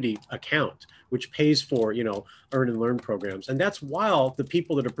community account, which pays for, earn and learn programs. And that's while the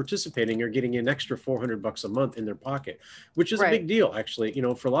people that are participating are getting an extra $400 a month in their pocket, which is a big deal, actually.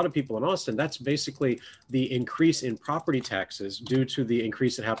 For a lot of people in Austin, that's basically the increase in property taxes due to the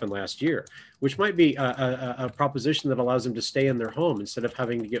increase that happened last year, which might be a proposition that allows them to stay in their home instead of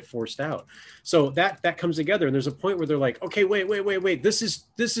having to get forced out. So that comes together. And there's a point where they're like, okay, wait, this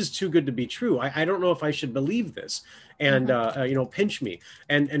is too good to be true. I don't know if I should believe this. And, pinch me.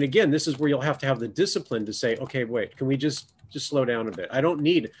 And again, this is where you'll have to have the discipline to say, okay, wait, can we just slow down a bit? I don't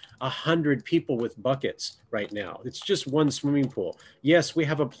need 100 people with buckets right now. It's just one swimming pool. Yes, we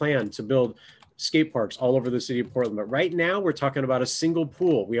have a plan to build skate parks all over the city of Portland, but right now we're talking about a single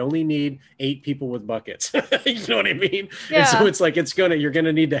pool. We only need 8 people with buckets. You know what I mean? Yeah. And so it's like, you're going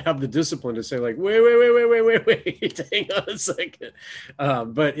to need to have the discipline to say like, wait, hang on a second.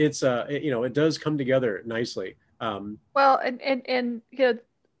 But it's, it does come together nicely. Well, and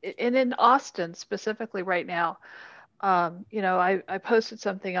in Austin specifically right now, I posted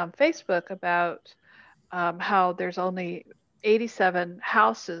something on Facebook about how there's only 87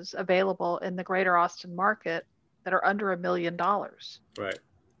 houses available in the greater Austin market that are under $1 million. Right.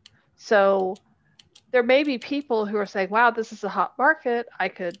 So there may be people who are saying, wow, this is a hot market. I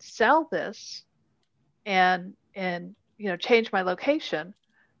could sell this and change my location,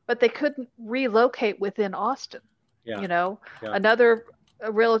 but they couldn't relocate within Austin. Yeah. You know, Yeah. another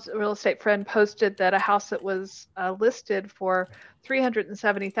real estate friend posted that a house that was listed for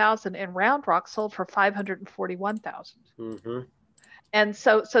 370,000 in Round Rock sold for 541,000. Mm-hmm. And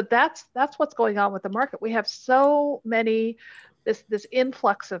so that's what's going on with the market. We have so many this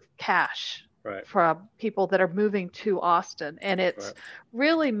influx of cash Right. from people that are moving to Austin, and it's Right.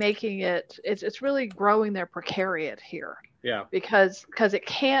 really making it's really growing their precariat here Yeah. because it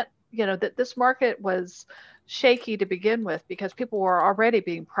can't, that this market was shaky to begin with because people were already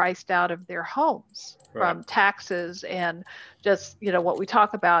being priced out of their homes Right. from taxes and just, what we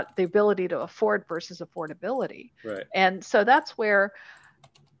talk about, the ability to afford versus affordability. Right. And so that's where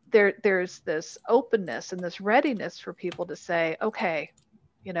there's this openness and this readiness for people to say, okay,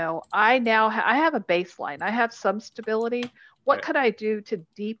 I have a baseline, I have some stability. What Right. could I do to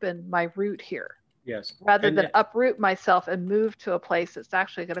deepen my root here Yes. rather And than uproot myself and move to a place that's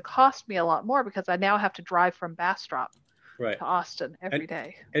actually going to cost me a lot more because I now have to drive from Bastrop right. to Austin And every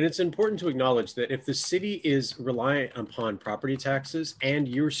day. and it's important to acknowledge that if the city is reliant upon property taxes and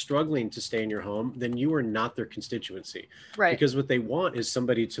you're struggling to stay in your home, then you are not their constituency. Right. Because what they want is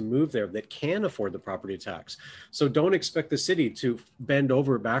somebody to move there that can afford the property tax. So don't expect the city to bend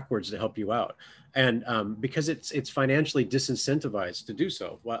over backwards to help you out. And because it's financially disincentivized to do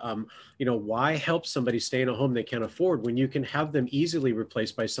so. Why help somebody stay in a home they can't afford when you can have them easily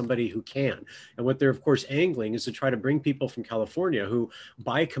replaced by somebody who can? And what they're of course angling is to try to bring people from California who,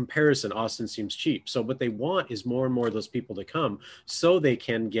 by comparison, Austin seems cheap. So what they want is more and more of those people to come so they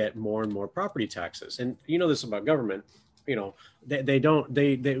can get more and more property taxes. And you know this about government. What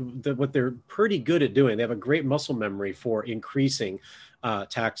they're pretty good at doing, they have a great muscle memory for increasing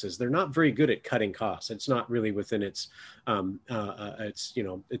taxes. They're not very good at cutting costs. It's not really within its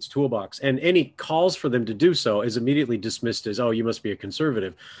toolbox. And any calls for them to do so is immediately dismissed as, oh, you must be a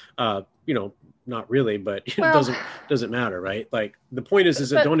conservative. Not really, but it doesn't matter, right? Like the point is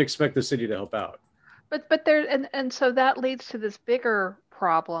that don't expect the city to help out. But there and so that leads to this bigger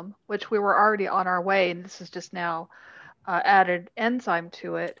problem, which we were already on our way, and this is just now added enzyme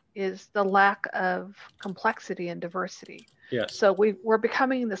to it, is the lack of complexity and diversity. Yes. So we're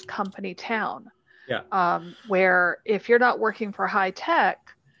becoming this company town. Yeah. Where if you're not working for high tech,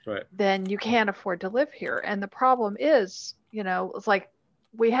 right, then you can't afford to live here. And the problem is, it's like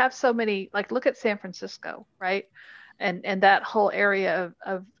we have so many, like look at San Francisco, right? And that whole area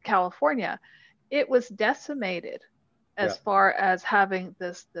of California, it was decimated as far as having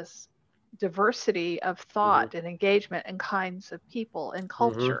this diversity of thought and engagement and kinds of people and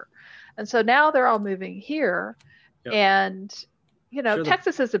culture. And so now they're all moving here. And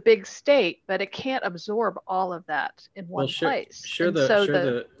Texas is a big state, but it can't absorb all of that in one place. Share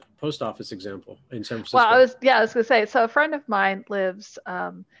the post office example in San Francisco. Well, I was going to say, so a friend of mine lives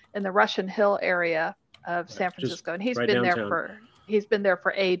in the Russian Hill area of San Francisco, and he's been there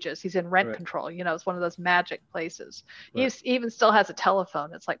for ages. He's in rent control. It's one of those magic places. He even still has a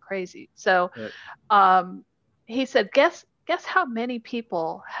telephone. It's like crazy. So he said, guess how many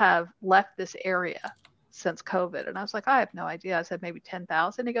people have left this area since COVID? And I was like, I have no idea. I said, maybe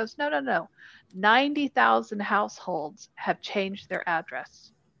 10,000. He goes, no. 90,000 households have changed their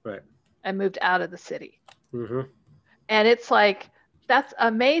address and moved out of the city. And it's like, that's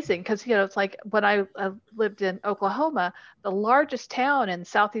amazing because, it's like when I lived in Oklahoma, the largest town in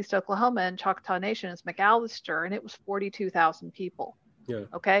Southeast Oklahoma in Choctaw Nation is McAllister, and it was 42,000 people. Yeah.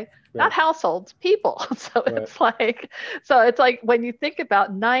 Okay. Not households, people. So it's like when you think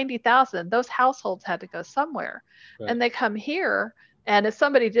about 90,000, those households had to go somewhere, and they come here. And as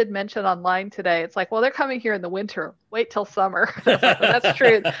somebody did mention online today, it's like, well, they're coming here in the winter. Wait till summer. That's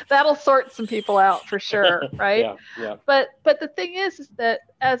true. That'll sort some people out for sure, right? Yeah. But the thing is that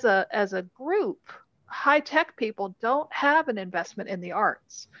as a group, high tech people don't have an investment in the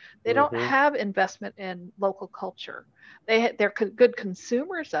arts. They don't have investment in local culture. They're good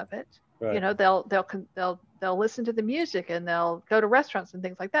consumers of it. They'll listen to the music and they'll go to restaurants and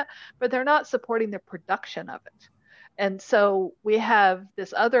things like that, but they're not supporting the production of it. And so we have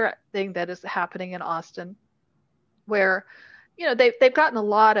this other thing that is happening in Austin where, they've gotten a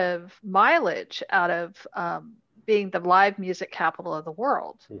lot of mileage out of being the live music capital of the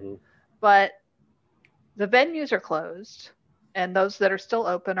world. But the venues are closed, and those that are still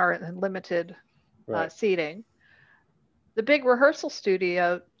open are in limited seating. The big rehearsal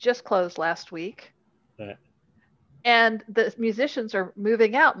studio just closed last week. And the musicians are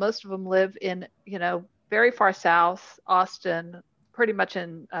moving out. Most of them live in, very far south, Austin, pretty much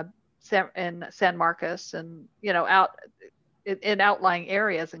in San Marcos, and out in outlying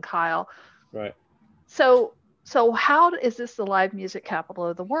areas in Kyle. Right. So how is this the live music capital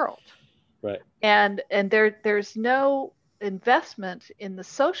of the world? Right. And there's no investment in the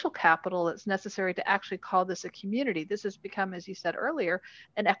social capital that's necessary to actually call this a community. This has become, as you said earlier,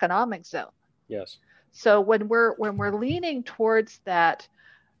 an economic zone. Yes. So when we're leaning towards that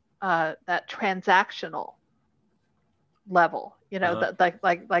transactional level,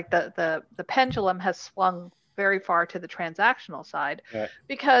 the pendulum has swung very far to the transactional side, Right.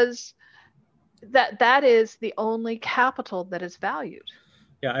 because that is the only capital that is valued.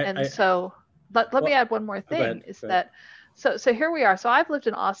 Yeah. And so let me add one more Go ahead. thing, is that so here we are. So I've lived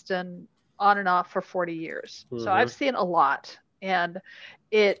in Austin on and off for 40 years. So I've seen a lot. And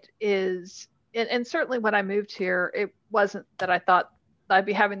it is, and certainly when I moved here, it wasn't that I thought I'd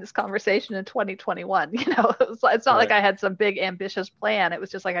be having this conversation in 2021. It's not like I had some big ambitious plan. It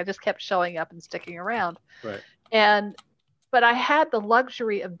was just like I just kept showing up and sticking around. Right. But I had the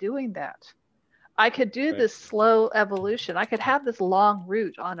luxury of doing that. I could do this slow evolution. I could have this long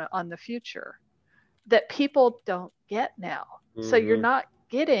route on the future that people don't get now. So you're not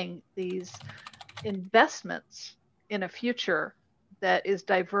getting these investments in a future that is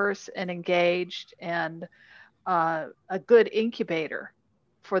diverse and engaged and a good incubator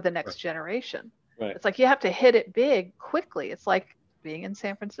for the next generation. Right. It's like you have to hit it big quickly. It's like being in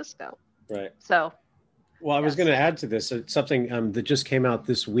San Francisco. Right. So, well, I was going to add to this something that just came out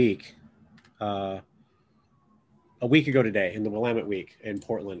this week, a week ago today, in the Willamette Week in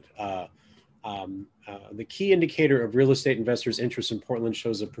Portland. The key indicator of real estate investors' interest in Portland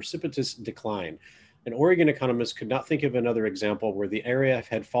shows a precipitous decline. An Oregon economist could not think of another example where the area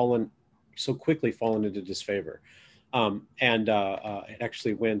had fallen into disfavor. It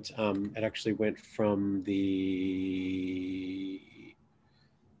actually went from the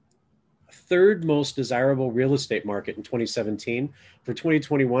third most desirable real estate market in 2017. For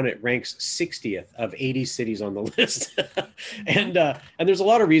 2021, it ranks 60th of 80 cities on the list. and there's a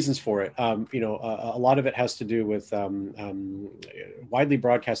lot of reasons for it. A lot of it has to do with widely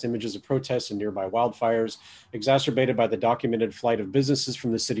broadcast images of protests and nearby wildfires, exacerbated by the documented flight of businesses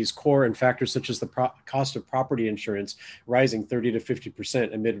from the city's core, and factors such as the cost of property insurance rising 30 to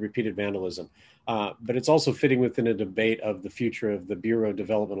 50% amid repeated vandalism. But it's also fitting within a debate of the future of the Bureau of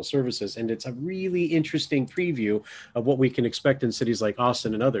Developmental Services. And it's a really interesting preview of what we can expect in cities like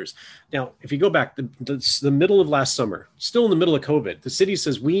Austin and others. Now, if you go back the middle of last summer, still in the middle of COVID, the city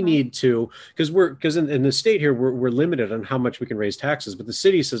says we need to, because in the state here, we're limited on how much we can raise taxes. But the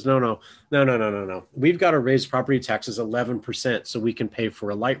city says, no. We've got to raise property taxes 11% so we can pay for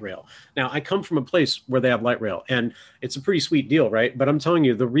a light rail. Now, I come from a place where they have light rail, and it's a pretty sweet deal, right? But I'm telling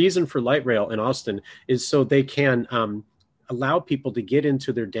you, the reason for light rail in Austin is so they can allow people to get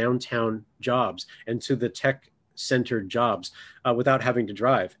into their downtown jobs and to the tech-centered jobs without having to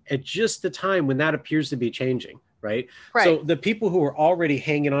drive at just the time when that appears to be changing, right? So the people who are already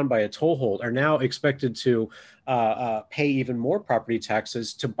hanging on by a toehold are now expected to pay even more property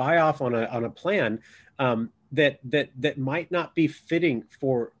taxes to buy off on a plan that might not be fitting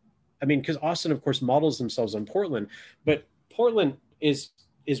for. I mean, because Austin, of course, models themselves on Portland, but Portland is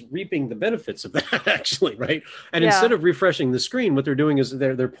reaping the benefits of that, actually, right? And instead of refreshing the screen, what they're doing is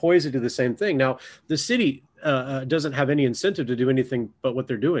they're poised to do the same thing. Now, the city doesn't have any incentive to do anything but what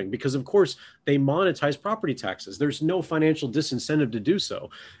they're doing, because, of course, they monetize property taxes. There's no financial disincentive to do so,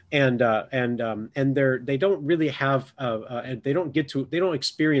 and they don't really have they don't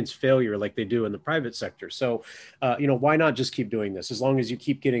experience failure like they do in the private sector. So, why not just keep doing this as long as you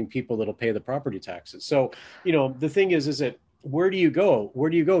keep getting people that'll pay the property taxes? So, the thing is that where do you go?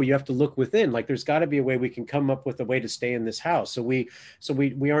 You have to look within. Like, there's got to be a way we can come up with a way to stay in this house. So we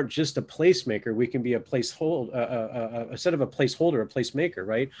aren't just a placemaker. We can be a placeholder, a placemaker,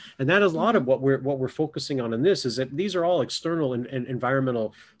 right? And that is a lot of what we're focusing on in this, is that these are all external and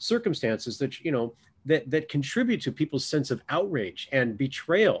environmental circumstances that that contribute to people's sense of outrage and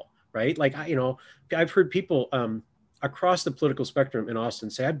betrayal, right? Like, I've heard people across the political spectrum in Austin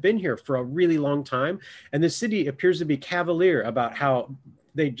say, I've been here for a really long time, and the city appears to be cavalier about how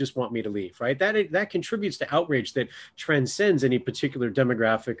they just want me to leave, right? That contributes to outrage that transcends any particular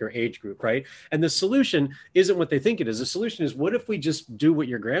demographic or age group, right? And the solution isn't what they think it is. The solution is, what if we just do what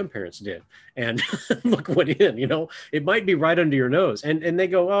your grandparents did and look what it might be right under your nose. And they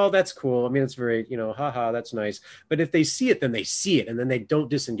go, oh, that's cool. I mean, it's very, haha, that's nice. But if they see it, then they see it, and then they don't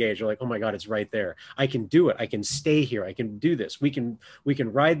disengage. They're like, oh my God, it's right there. I can do it. I can stay here. I can do this. We can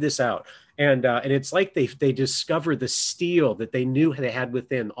ride this out. And it's like they discover the steel that they knew they had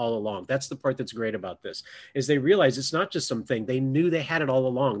within all along. That's the part that's great about this, is they realize it's not just something. They knew they had it all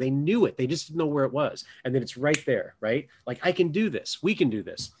along. They knew it. They just didn't know where it was. And then it's right there, right? Like, I can do this. We can do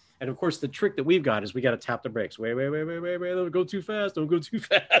this. And of course, the trick that we've got is we got to tap the brakes. Wait, don't go too fast. Don't go too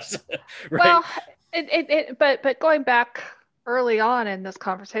fast. Right? Well, but going back early on in this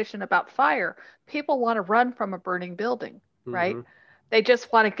conversation about fire, people want to run from a burning building, right? Mm-hmm. They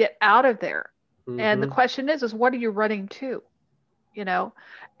just want to get out of there. And the Mm-hmm. question is what are you running to? You know,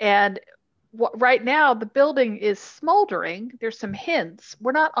 and right now the building is smoldering. There's some hints.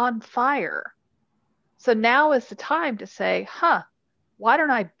 We're not on fire. So now is the time to say, why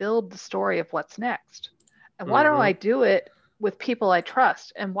don't I build the story of what's next? And why don't I Mm-hmm. do it with people I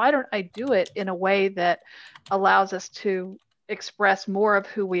trust? And why don't I do it in a way that allows us to express more of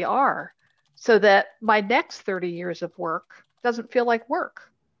who we are so that my next 30 years of work doesn't feel like work?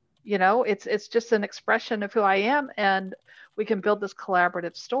 You know, it's just an expression of who I am, and we can build this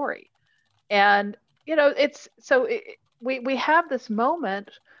collaborative story. And you know, we have this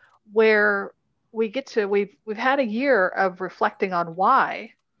moment where we've had a year of reflecting on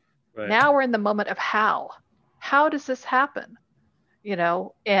why. Right. Now we're in the moment of how. How does this happen? You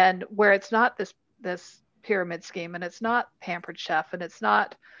know, and where it's not this pyramid scheme, and it's not pampered chef, and it's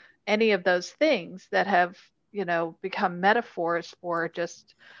not any of those things that have, you know, become metaphors for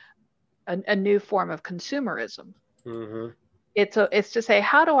just a new form of consumerism. Mm-hmm. It's to say,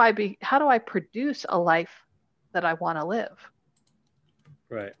 how do I produce a life that I want to live?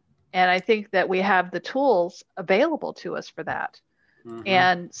 Right. And I think that we have the tools available to us for that. Mm-hmm.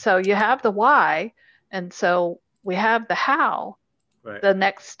 And so you have the why, and so we have the how. Right. The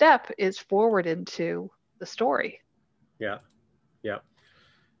next step is forward into the story. Yeah. Yeah.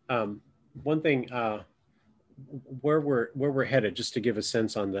 One thing, where we're headed, just to give a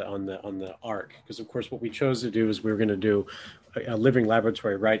sense on the arc, because of course what we chose to do is we were going to do a living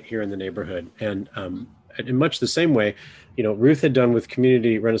laboratory right here in the neighborhood, and in much the same way, you know, Ruth had done with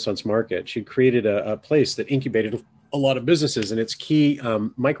Community Renaissance Market. She created a place that incubated a lot of businesses and its key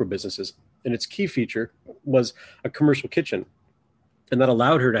micro businesses, and its key feature was a commercial kitchen, and that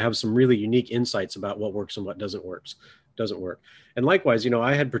allowed her to have some really unique insights about what works and what doesn't work. And likewise, you know,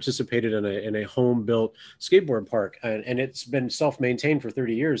 I had participated in a home built skateboard park, and it's been self-maintained for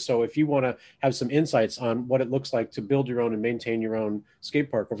 30 years. So if you want to have some insights on what it looks like to build your own and maintain your own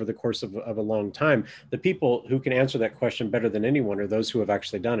skate park over the course of a long time, the people who can answer that question better than anyone are those who have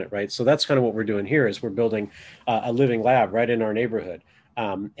actually done it, right? So that's kind of what we're doing here is we're building a living lab right in our neighborhood.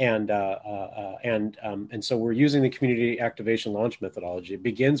 And so we're using the community activation launch methodology. It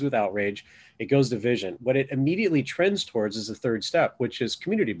begins with Outrage. It goes to vision. What it immediately trends towards is the third step, which is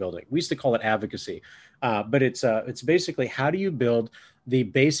community building. We used to call it advocacy, but it's basically how do you build the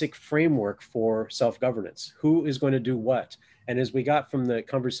basic framework for self-governance? Who is going to do what? And as we got from the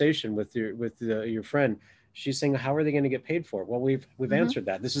conversation with your friend, she's saying, how are they going to get paid for it? Well, we've answered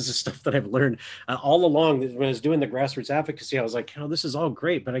that. This is the stuff that I've learned all along. When I was doing the grassroots advocacy, I was like, this is all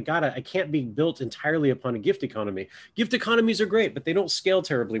great, but I can't be built entirely upon a gift economy. Gift economies are great, but they don't scale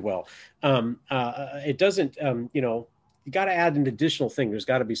terribly well. It doesn't, you got to add an additional thing. There's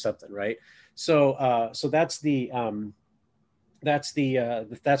got to be something, right? So that's where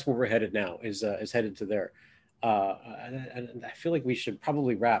we're headed now. Is headed to there. And I feel like we should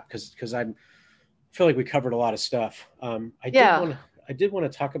probably wrap because I feel like we covered a lot of stuff. I did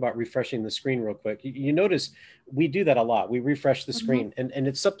want to talk about refreshing the screen real quick. You notice we do that a lot. We refresh the screen, and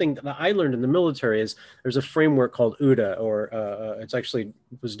it's something that I learned in the military. Is there's a framework called UDA, or it's actually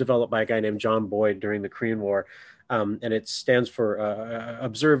was developed by a guy named John Boyd during the Korean War, and it stands for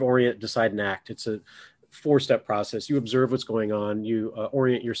Observe, Orient, Decide, and Act. It's a 4-step process. You observe what's going on. You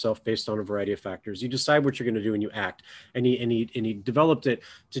orient yourself based on a variety of factors. You decide what you're going to do, and you act. And he developed it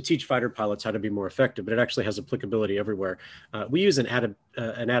to teach fighter pilots how to be more effective, but it actually has applicability everywhere. We use an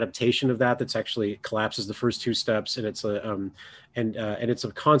adaptation of that's actually collapses the first 2 steps, and it's a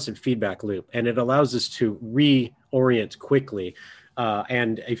constant feedback loop, and it allows us to reorient quickly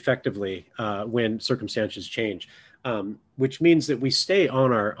and effectively when circumstances change. Which means that we stay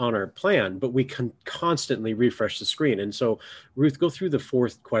on our plan, but we can constantly refresh the screen. And so, Ruth, go through the 4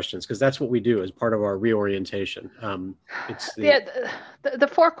 questions, because that's what we do as part of our reorientation. The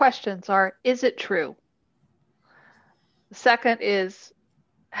 4 questions are: is it true? The second is,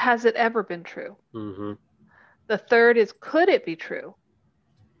 has it ever been true? Mm-hmm. The third is, could it be true?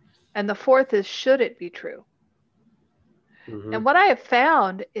 And the fourth is, should it be true? Mm-hmm. And what I have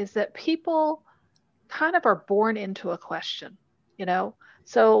found is that people kind of are born into a question, you know?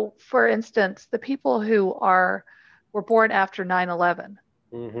 So for instance, the people who were born after 9/11,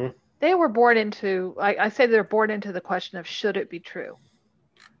 mm-hmm. they were born into, I say they're born into the question of should it be true?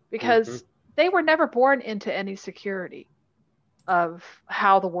 Because they were never born into any security of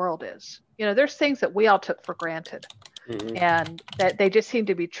how the world is. You know, there's things that we all took for granted. Mm-hmm. and that they just seem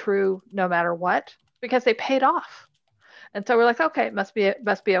to be true no matter what because they paid off. And so we're like, okay, it must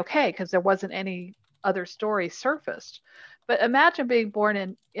be okay because there wasn't any other story surfaced. But imagine being born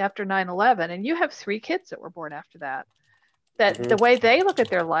in after 9/11, and you have 3 kids that were born after that. That the Mm-hmm. way they look at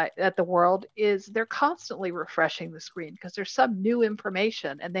their life, at the world, is they're constantly refreshing the screen because there's some new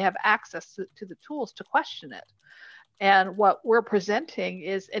information, and they have access to the tools to question it. And what we're presenting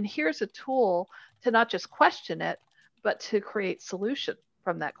is, and here's a tool to not just question it, but to create solution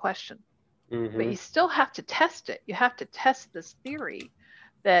from that question. But Mm-hmm. you still have to test it. You have to test this theory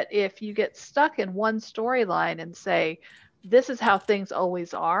that if you get stuck in one storyline and say, this is how things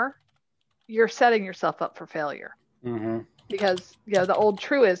always are, you're setting yourself up for failure. Mm-hmm. Because, the old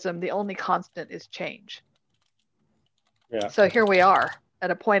truism, the only constant is change. Yeah. So here we are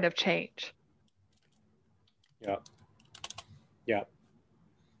at a point of change. Yeah. Yeah.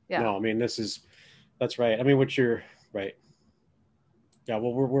 Yeah. No, I mean, that's right. I mean, what you're right. Yeah.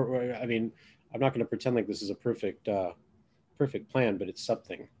 Well, I mean, I'm not going to pretend like this is a perfect plan, but it's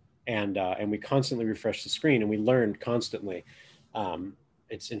something. And we constantly refresh the screen and we learn constantly.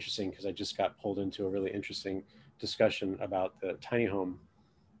 It's interesting because I just got pulled into a really interesting discussion about the tiny home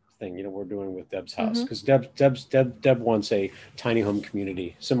thing, we're doing with Deb's house Mm-hmm. because Deb wants a tiny home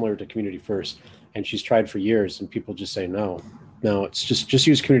community similar to Community First, and she's tried for years, and people just say no, it's just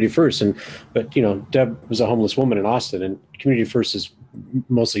use Community First. But Deb was a homeless woman in Austin, and Community First is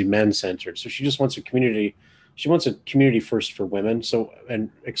mostly men centered, so she just wants a community. She wants a community first for women, and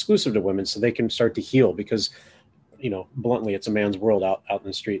exclusive to women, so they can start to heal because bluntly, it's a man's world out in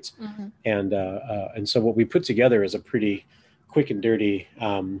the streets. Mm-hmm. And so what we put together is a pretty quick and dirty.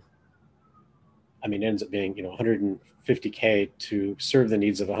 It ends up being 150K to serve the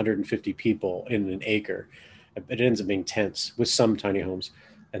needs of 150 people in an acre. It ends up being tents with some tiny homes.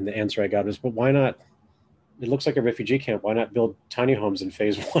 And the answer I got was, but why not? It looks like a refugee camp. Why not build tiny homes in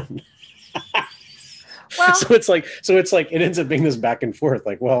phase 1? Well, so it's like it ends up being this back and forth.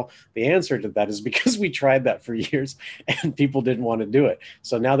 Like, well, the answer to that is because we tried that for years and people didn't want to do it.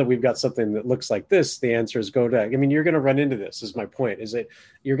 So now that we've got something that looks like this, the answer is go to. I mean, you're going to run into this. Is my point? Is that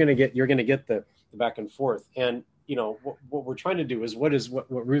you're going to get the back and forth. And what we're trying to do is what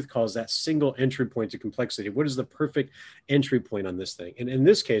Ruth calls that single entry point to complexity. What is the perfect entry point on this thing? And in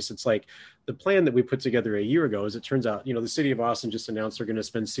this case, it's like the plan that we put together a year ago. As it turns out, the city of Austin just announced they're going to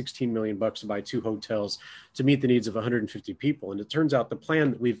spend $16 million to buy 2 hotels to meet the needs of 150 people. And it turns out the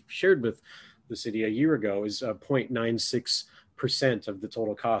plan that we've shared with the city a year ago is 0.96% of the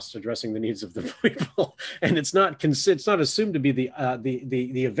total cost addressing the needs of the people. And it's not assumed to be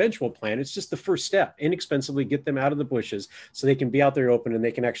the eventual plan. It's just the first step. Inexpensively get them out of the bushes so they can be out there open and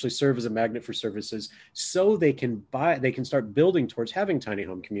they can actually serve as a magnet for services so they can start building towards having tiny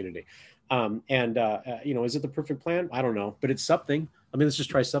home community. Is it the perfect plan? I don't know, but it's something. I mean, let's just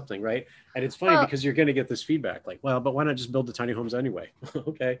try something, right? And it's funny because you're going to get this feedback like, well, but why not just build the tiny homes anyway?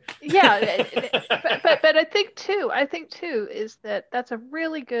 Okay. Yeah, but I think too is that's a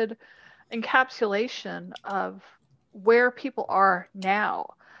really good encapsulation of where people are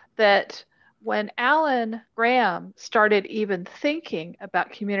now. That when Alan Graham started even thinking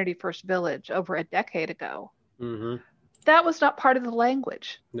about Community First Village over a decade ago, Mm-hmm. that was not part of the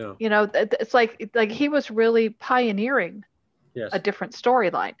language. No. It's like he was really pioneering Yes. a different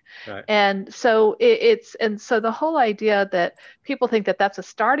storyline. Right. And so so the whole idea that people think that that's a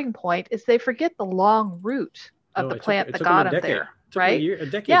starting point is they forget the long route of the plant that got him there. Right? A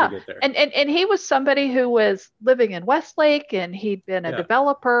decade to get there. And he was somebody who was living in Westlake and he'd been a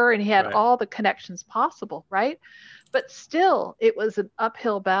developer and he had all the connections possible, right? But still it was an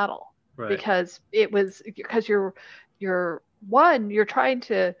uphill battle because you're trying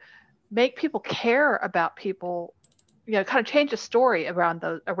to make people care about people, kind of change the story around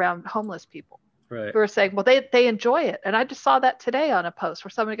homeless people. Right. Who are saying, well, they enjoy it. And I just saw that today on a post where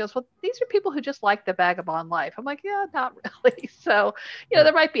somebody goes, well, these are people who just like the vagabond life. I'm like, yeah, not really. So,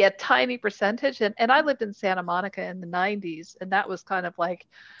 there might be a tiny percentage. And I lived in Santa Monica in the 90s, and that was kind of like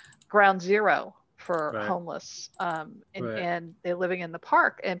ground zero for homeless. And they're living in the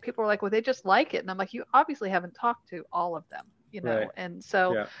park. And people were like, well, they just like it. And I'm like, you obviously haven't talked to all of them, Right. And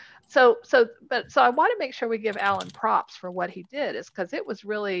so, so I want to make sure we give Alan props for what he did, is because it was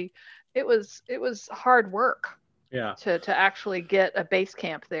really, it was hard work to actually get a base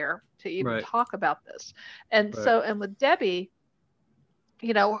camp there to even talk about this. And so, and with Debbie,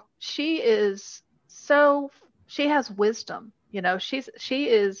 she has wisdom, she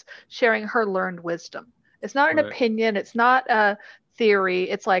is sharing her learned wisdom. It's not an opinion. It's not a theory.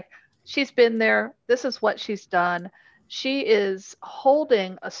 It's like, she's been there. This is what she's done. She is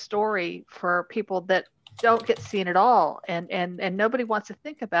holding a story for people that don't get seen at all, and nobody wants to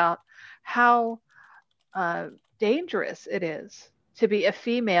think about how dangerous it is to be a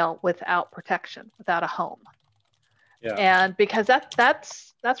female without protection, without a home. Yeah. And because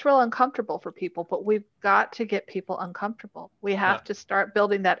that's real uncomfortable for people, but we've got to get people uncomfortable. We have to start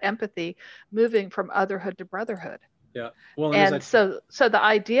building that empathy, moving from otherhood to brotherhood. Yeah. Well, and so the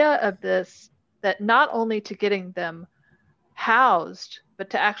idea of this, that not only to getting them housed, but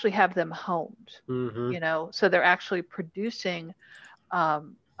to actually have them homed, so they're actually producing a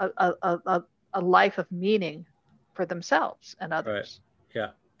life of meaning for themselves and others. Right. Yeah.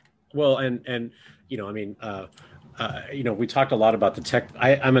 Well, and we talked a lot about the tech.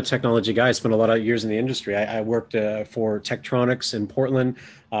 I'm a technology guy. I spent a lot of years in the industry. I worked for Tektronix in Portland,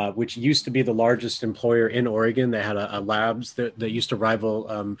 which used to be the largest employer in Oregon. They had a labs that used to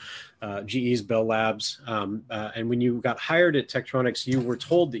rival GE's Bell Labs. And when you got hired at Tektronix, you were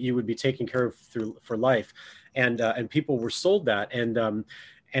told that you would be taken care of for life, and people were sold that. And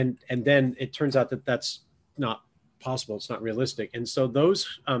then it turns out that that's not possible. It's not realistic. And so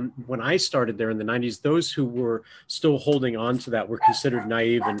those, when I started there in the 90s, those who were still holding on to that were considered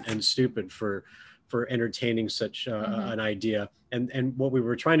naive and stupid for entertaining such an idea. And what we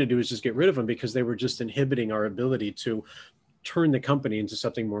were trying to do is just get rid of them, because they were just inhibiting our ability to turn the company into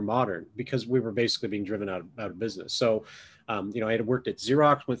something more modern, because we were basically being driven out of business. So, I had worked at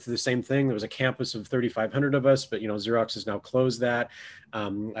Xerox, went through the same thing. There was a campus of 3,500 of us, but, Xerox has now closed that.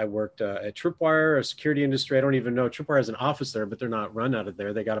 I worked at Tripwire, a security industry. I don't even know. Tripwire has an office there, but they're not run out of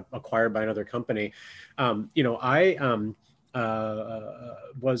there. They got acquired by another company. I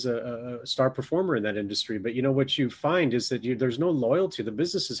was a star performer in that industry, but what you find is that there's no loyalty. The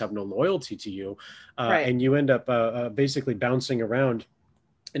businesses have no loyalty to you, and you end up basically bouncing around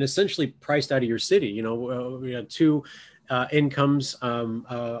and essentially priced out of your city. We had two incomes and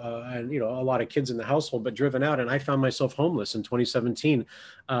a lot of kids in the household, but driven out. And I found myself homeless in 2017,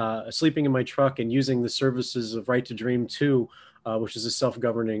 sleeping in my truck and using the services of Right to Dream 2, which is a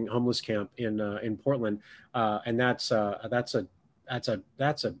self-governing homeless camp in Portland. And that's a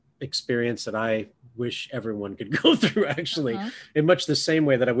experience that I wish everyone could go through, actually, in much the same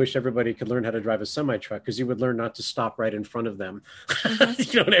way that I wish everybody could learn how to drive a semi-truck, because you would learn not to stop right in front of them.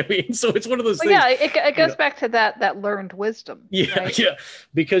 You know what I mean? So it's one of those things. Yeah, it goes back to that learned wisdom. Yeah, right? Yeah.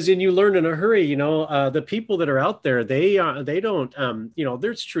 Because you learn in a hurry. The people that are out there, they don't.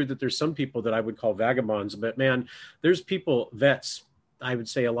 There's true that there's some people that I would call vagabonds, but man, there's people, vets. I would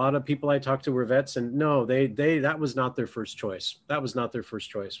say a lot of people I talked to were vets, and no, that was not their first choice. That was not their first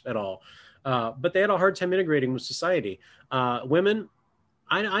choice at all. But they had a hard time integrating with society. Women,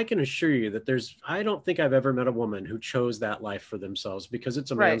 I can assure you that I don't think I've ever met a woman who chose that life for themselves, because it's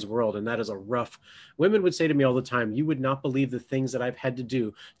a man's world, and that is women would say to me all the time, you would not believe the things that I've had to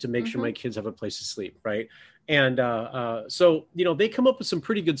do to make sure my kids have a place to sleep. Right. And so, they come up with some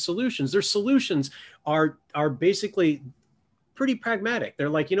pretty good solutions. Their solutions are basically pretty pragmatic. They're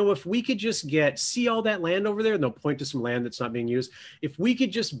like, if we could just see all that land over there, and they'll point to some land that's not being used. If we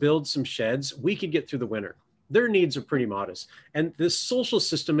could just build some sheds, we could get through the winter. Their needs are pretty modest. And this social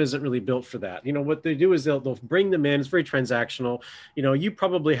system isn't really built for that. What they do is they'll bring them in. It's very transactional. You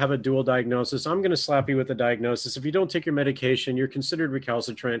probably have a dual diagnosis. I'm going to slap you with a diagnosis. If you don't take your medication, you're considered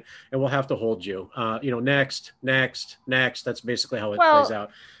recalcitrant, and we'll have to hold you. Next. That's basically how it plays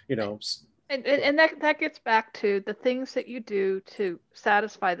out. And that gets back to the things that you do to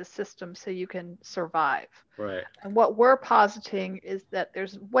satisfy the system so you can survive. Right. And what we're positing is that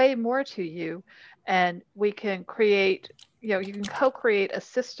there's way more to you, and we can create, you can co-create a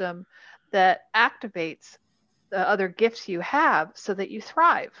system that activates the other gifts you have so that you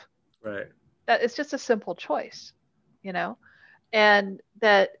thrive. Right. That it's just a simple choice, and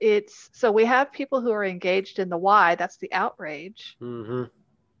that so we have people who are engaged in the why, that's the outrage. Mm-hmm.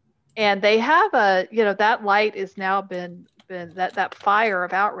 And they have that light is now been that fire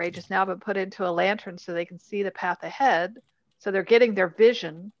of outrage has now been put into a lantern so they can see the path ahead. So they're getting their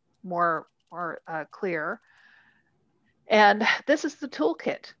vision more clear. And this is the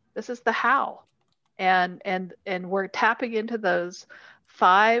toolkit. This is the how. And we're tapping into those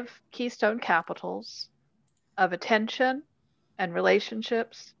 5 keystone capitals of attention and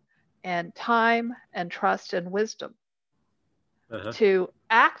relationships and time and trust and wisdom. To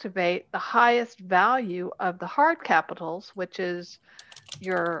activate the highest value of the hard capitals, which is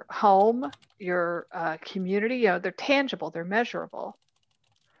your home, your community. They're tangible, they're measurable,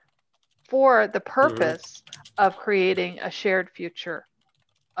 for the purpose of creating a shared future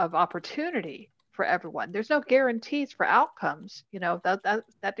of opportunity for everyone. There's no guarantees for outcomes.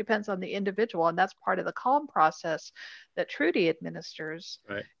 That depends on the individual, and that's part of the calm process that Trudy administers.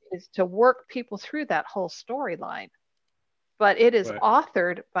 Right. is to work people through that whole storyline. But it is Right.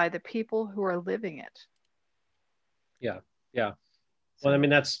 authored by the people who are living it. Yeah. Yeah. Well, I So mean,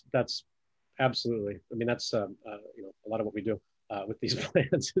 that's absolutely. I mean, that's a lot of what we do with these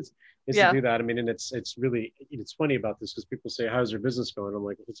plans is to yeah. do that. I mean, and it's really it's funny about this because people say, "How's your business going?" I'm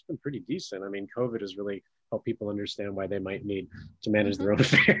like, "It's been pretty decent." I mean, COVID has really helped people understand why they might need to manage hmm their own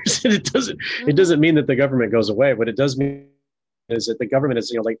affairs. And it hmm doesn't mean that the government goes away. What it does mean is that the government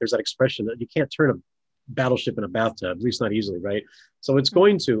is, like there's that expression that you can't turn a battleship in a bathtub, at least not easily, right? So it's hmm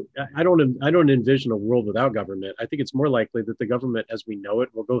going to. I don't envision a world without government. I think it's more likely that the government, as we know it,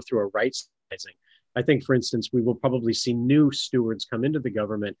 will go through a right sizing. I think, for instance, we will probably see new stewards come into the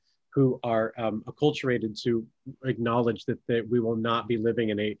government who are acculturated to acknowledge that we will not be living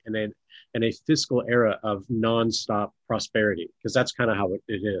in a fiscal era of nonstop prosperity, because that's kind of how it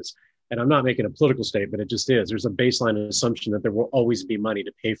is. And I'm not making a political statement, it just is. There's a baseline assumption that there will always be money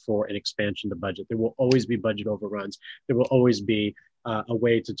to pay for an expansion to budget. There will always be budget overruns. There will always be a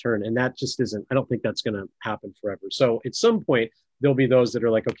way to turn. And that just isn't, I don't think that's going to happen forever. So at some point, there'll be those that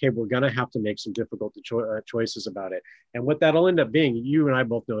are like, okay, we're going to have to make some difficult choices about it. And what that'll end up being, you and I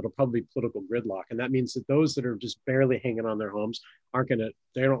both know, it'll probably be political gridlock. And that means that those that are just barely hanging on their homes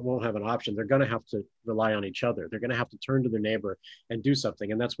won't have an option. They're going to have to rely on each other. They're going to have to turn to their neighbor and do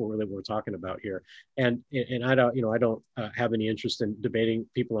something. And that's what really we're talking about here. And I don't have any interest in debating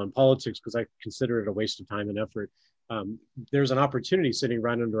people on politics because I consider it a waste of time and effort. There's an opportunity sitting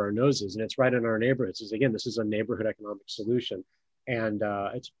right under our noses, and it's right in our neighborhoods. Again, this is a neighborhood economic solution. And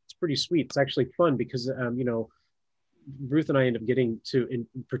it's pretty sweet. It's actually fun because Ruth and I end up getting to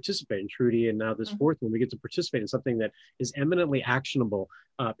participate in Trudy, and now this fourth one, we get to participate in something that is eminently actionable,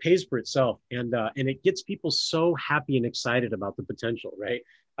 pays for itself, and it gets people so happy and excited about the potential, right?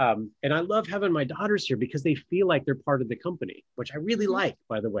 And I love having my daughters here because they feel like they're part of the company, which I really like,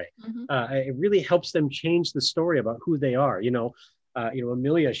 by the way. hmm It really helps them change the story about who they are.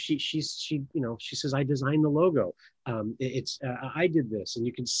 Amelia, she says, I designed the logo. I did this, and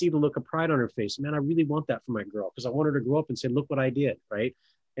you can see the look of pride on her face. Man, I really want that for my girl because I want her to grow up and say, look what I did, right?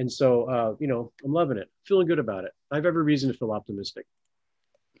 And so, I'm loving it, feeling good about it. I have every reason to feel optimistic.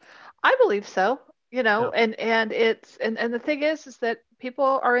 I believe so. Yeah. And the thing is that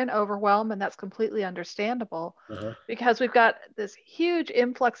people are in overwhelm, and that's completely understandable Uh-huh. because we've got this huge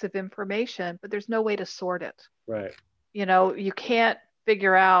influx of information, but there's no way to sort it. Right. You can't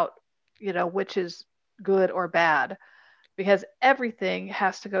figure out, which is good or bad because everything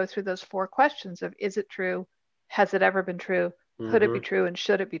has to go through those four questions of is it true? Has it ever been true? Could it be Mm-hmm. true? And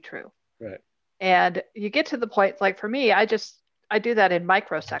should it be true? Right. And you get to the point, like for me, I do that in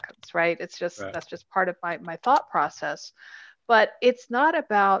microseconds, right? Right. That's just part of my thought process. But it's not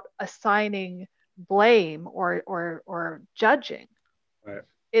about assigning blame or judging. Right.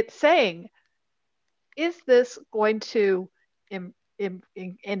 It's saying, is this going to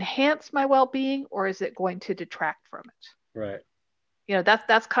enhance my well-being or is it going to detract from it? Right.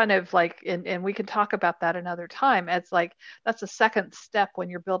 That's kind of like, and we can talk about that another time. It's like that's a second step when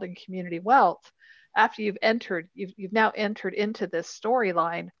you're building community wealth. After you've now entered into this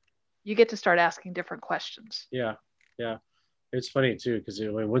storyline, you get to start asking different questions. Yeah. Yeah. It's funny too, because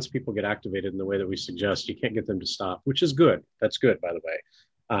once people get activated in the way that we suggest, you can't get them to stop, which is good. That's good, by the way.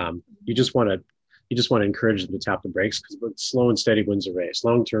 You just want to encourage them to tap the brakes because slow and steady wins a race,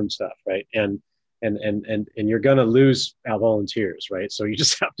 long-term stuff, right? And you're going to lose volunteers, right? So you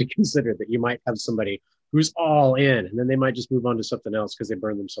just have to consider that you might have somebody who's all in, and then they might just move on to something else because they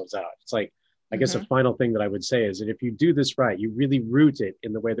burn themselves out. It's like, I guess a final thing that I would say is that if you do this right, you really root it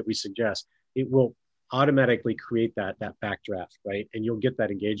in the way that we suggest, it will automatically create that backdraft, right? And you'll get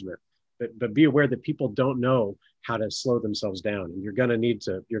that engagement. But be aware that people don't know how to slow themselves down, and you're gonna need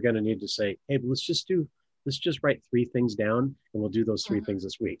to say, hey, let's just write 3 things down, and we'll do those 3 things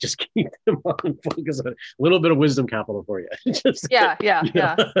this week. Just keep them on focus on a little bit of wisdom capital for you. Yeah.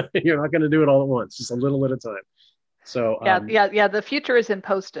 You're not going to do it all at once, just a little at a time. So yeah. The future is in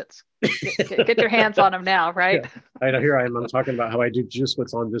Post-its. Get your hands on them now, right? Yeah. I know. Here I am. I'm talking about how I do just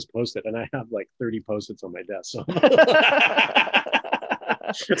what's on this Post-it, and I have like 30 Post-its on my desk.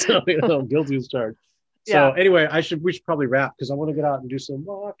 So, so guilty as charged. So anyway, we should probably wrap because I want to get out and do some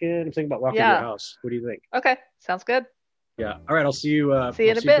walking. I'm thinking about walking to your house. What do you think? Okay, sounds good. Yeah. All right. I'll see you. See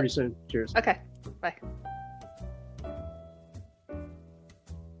you in a bit. Pretty soon. Cheers. Okay. Bye.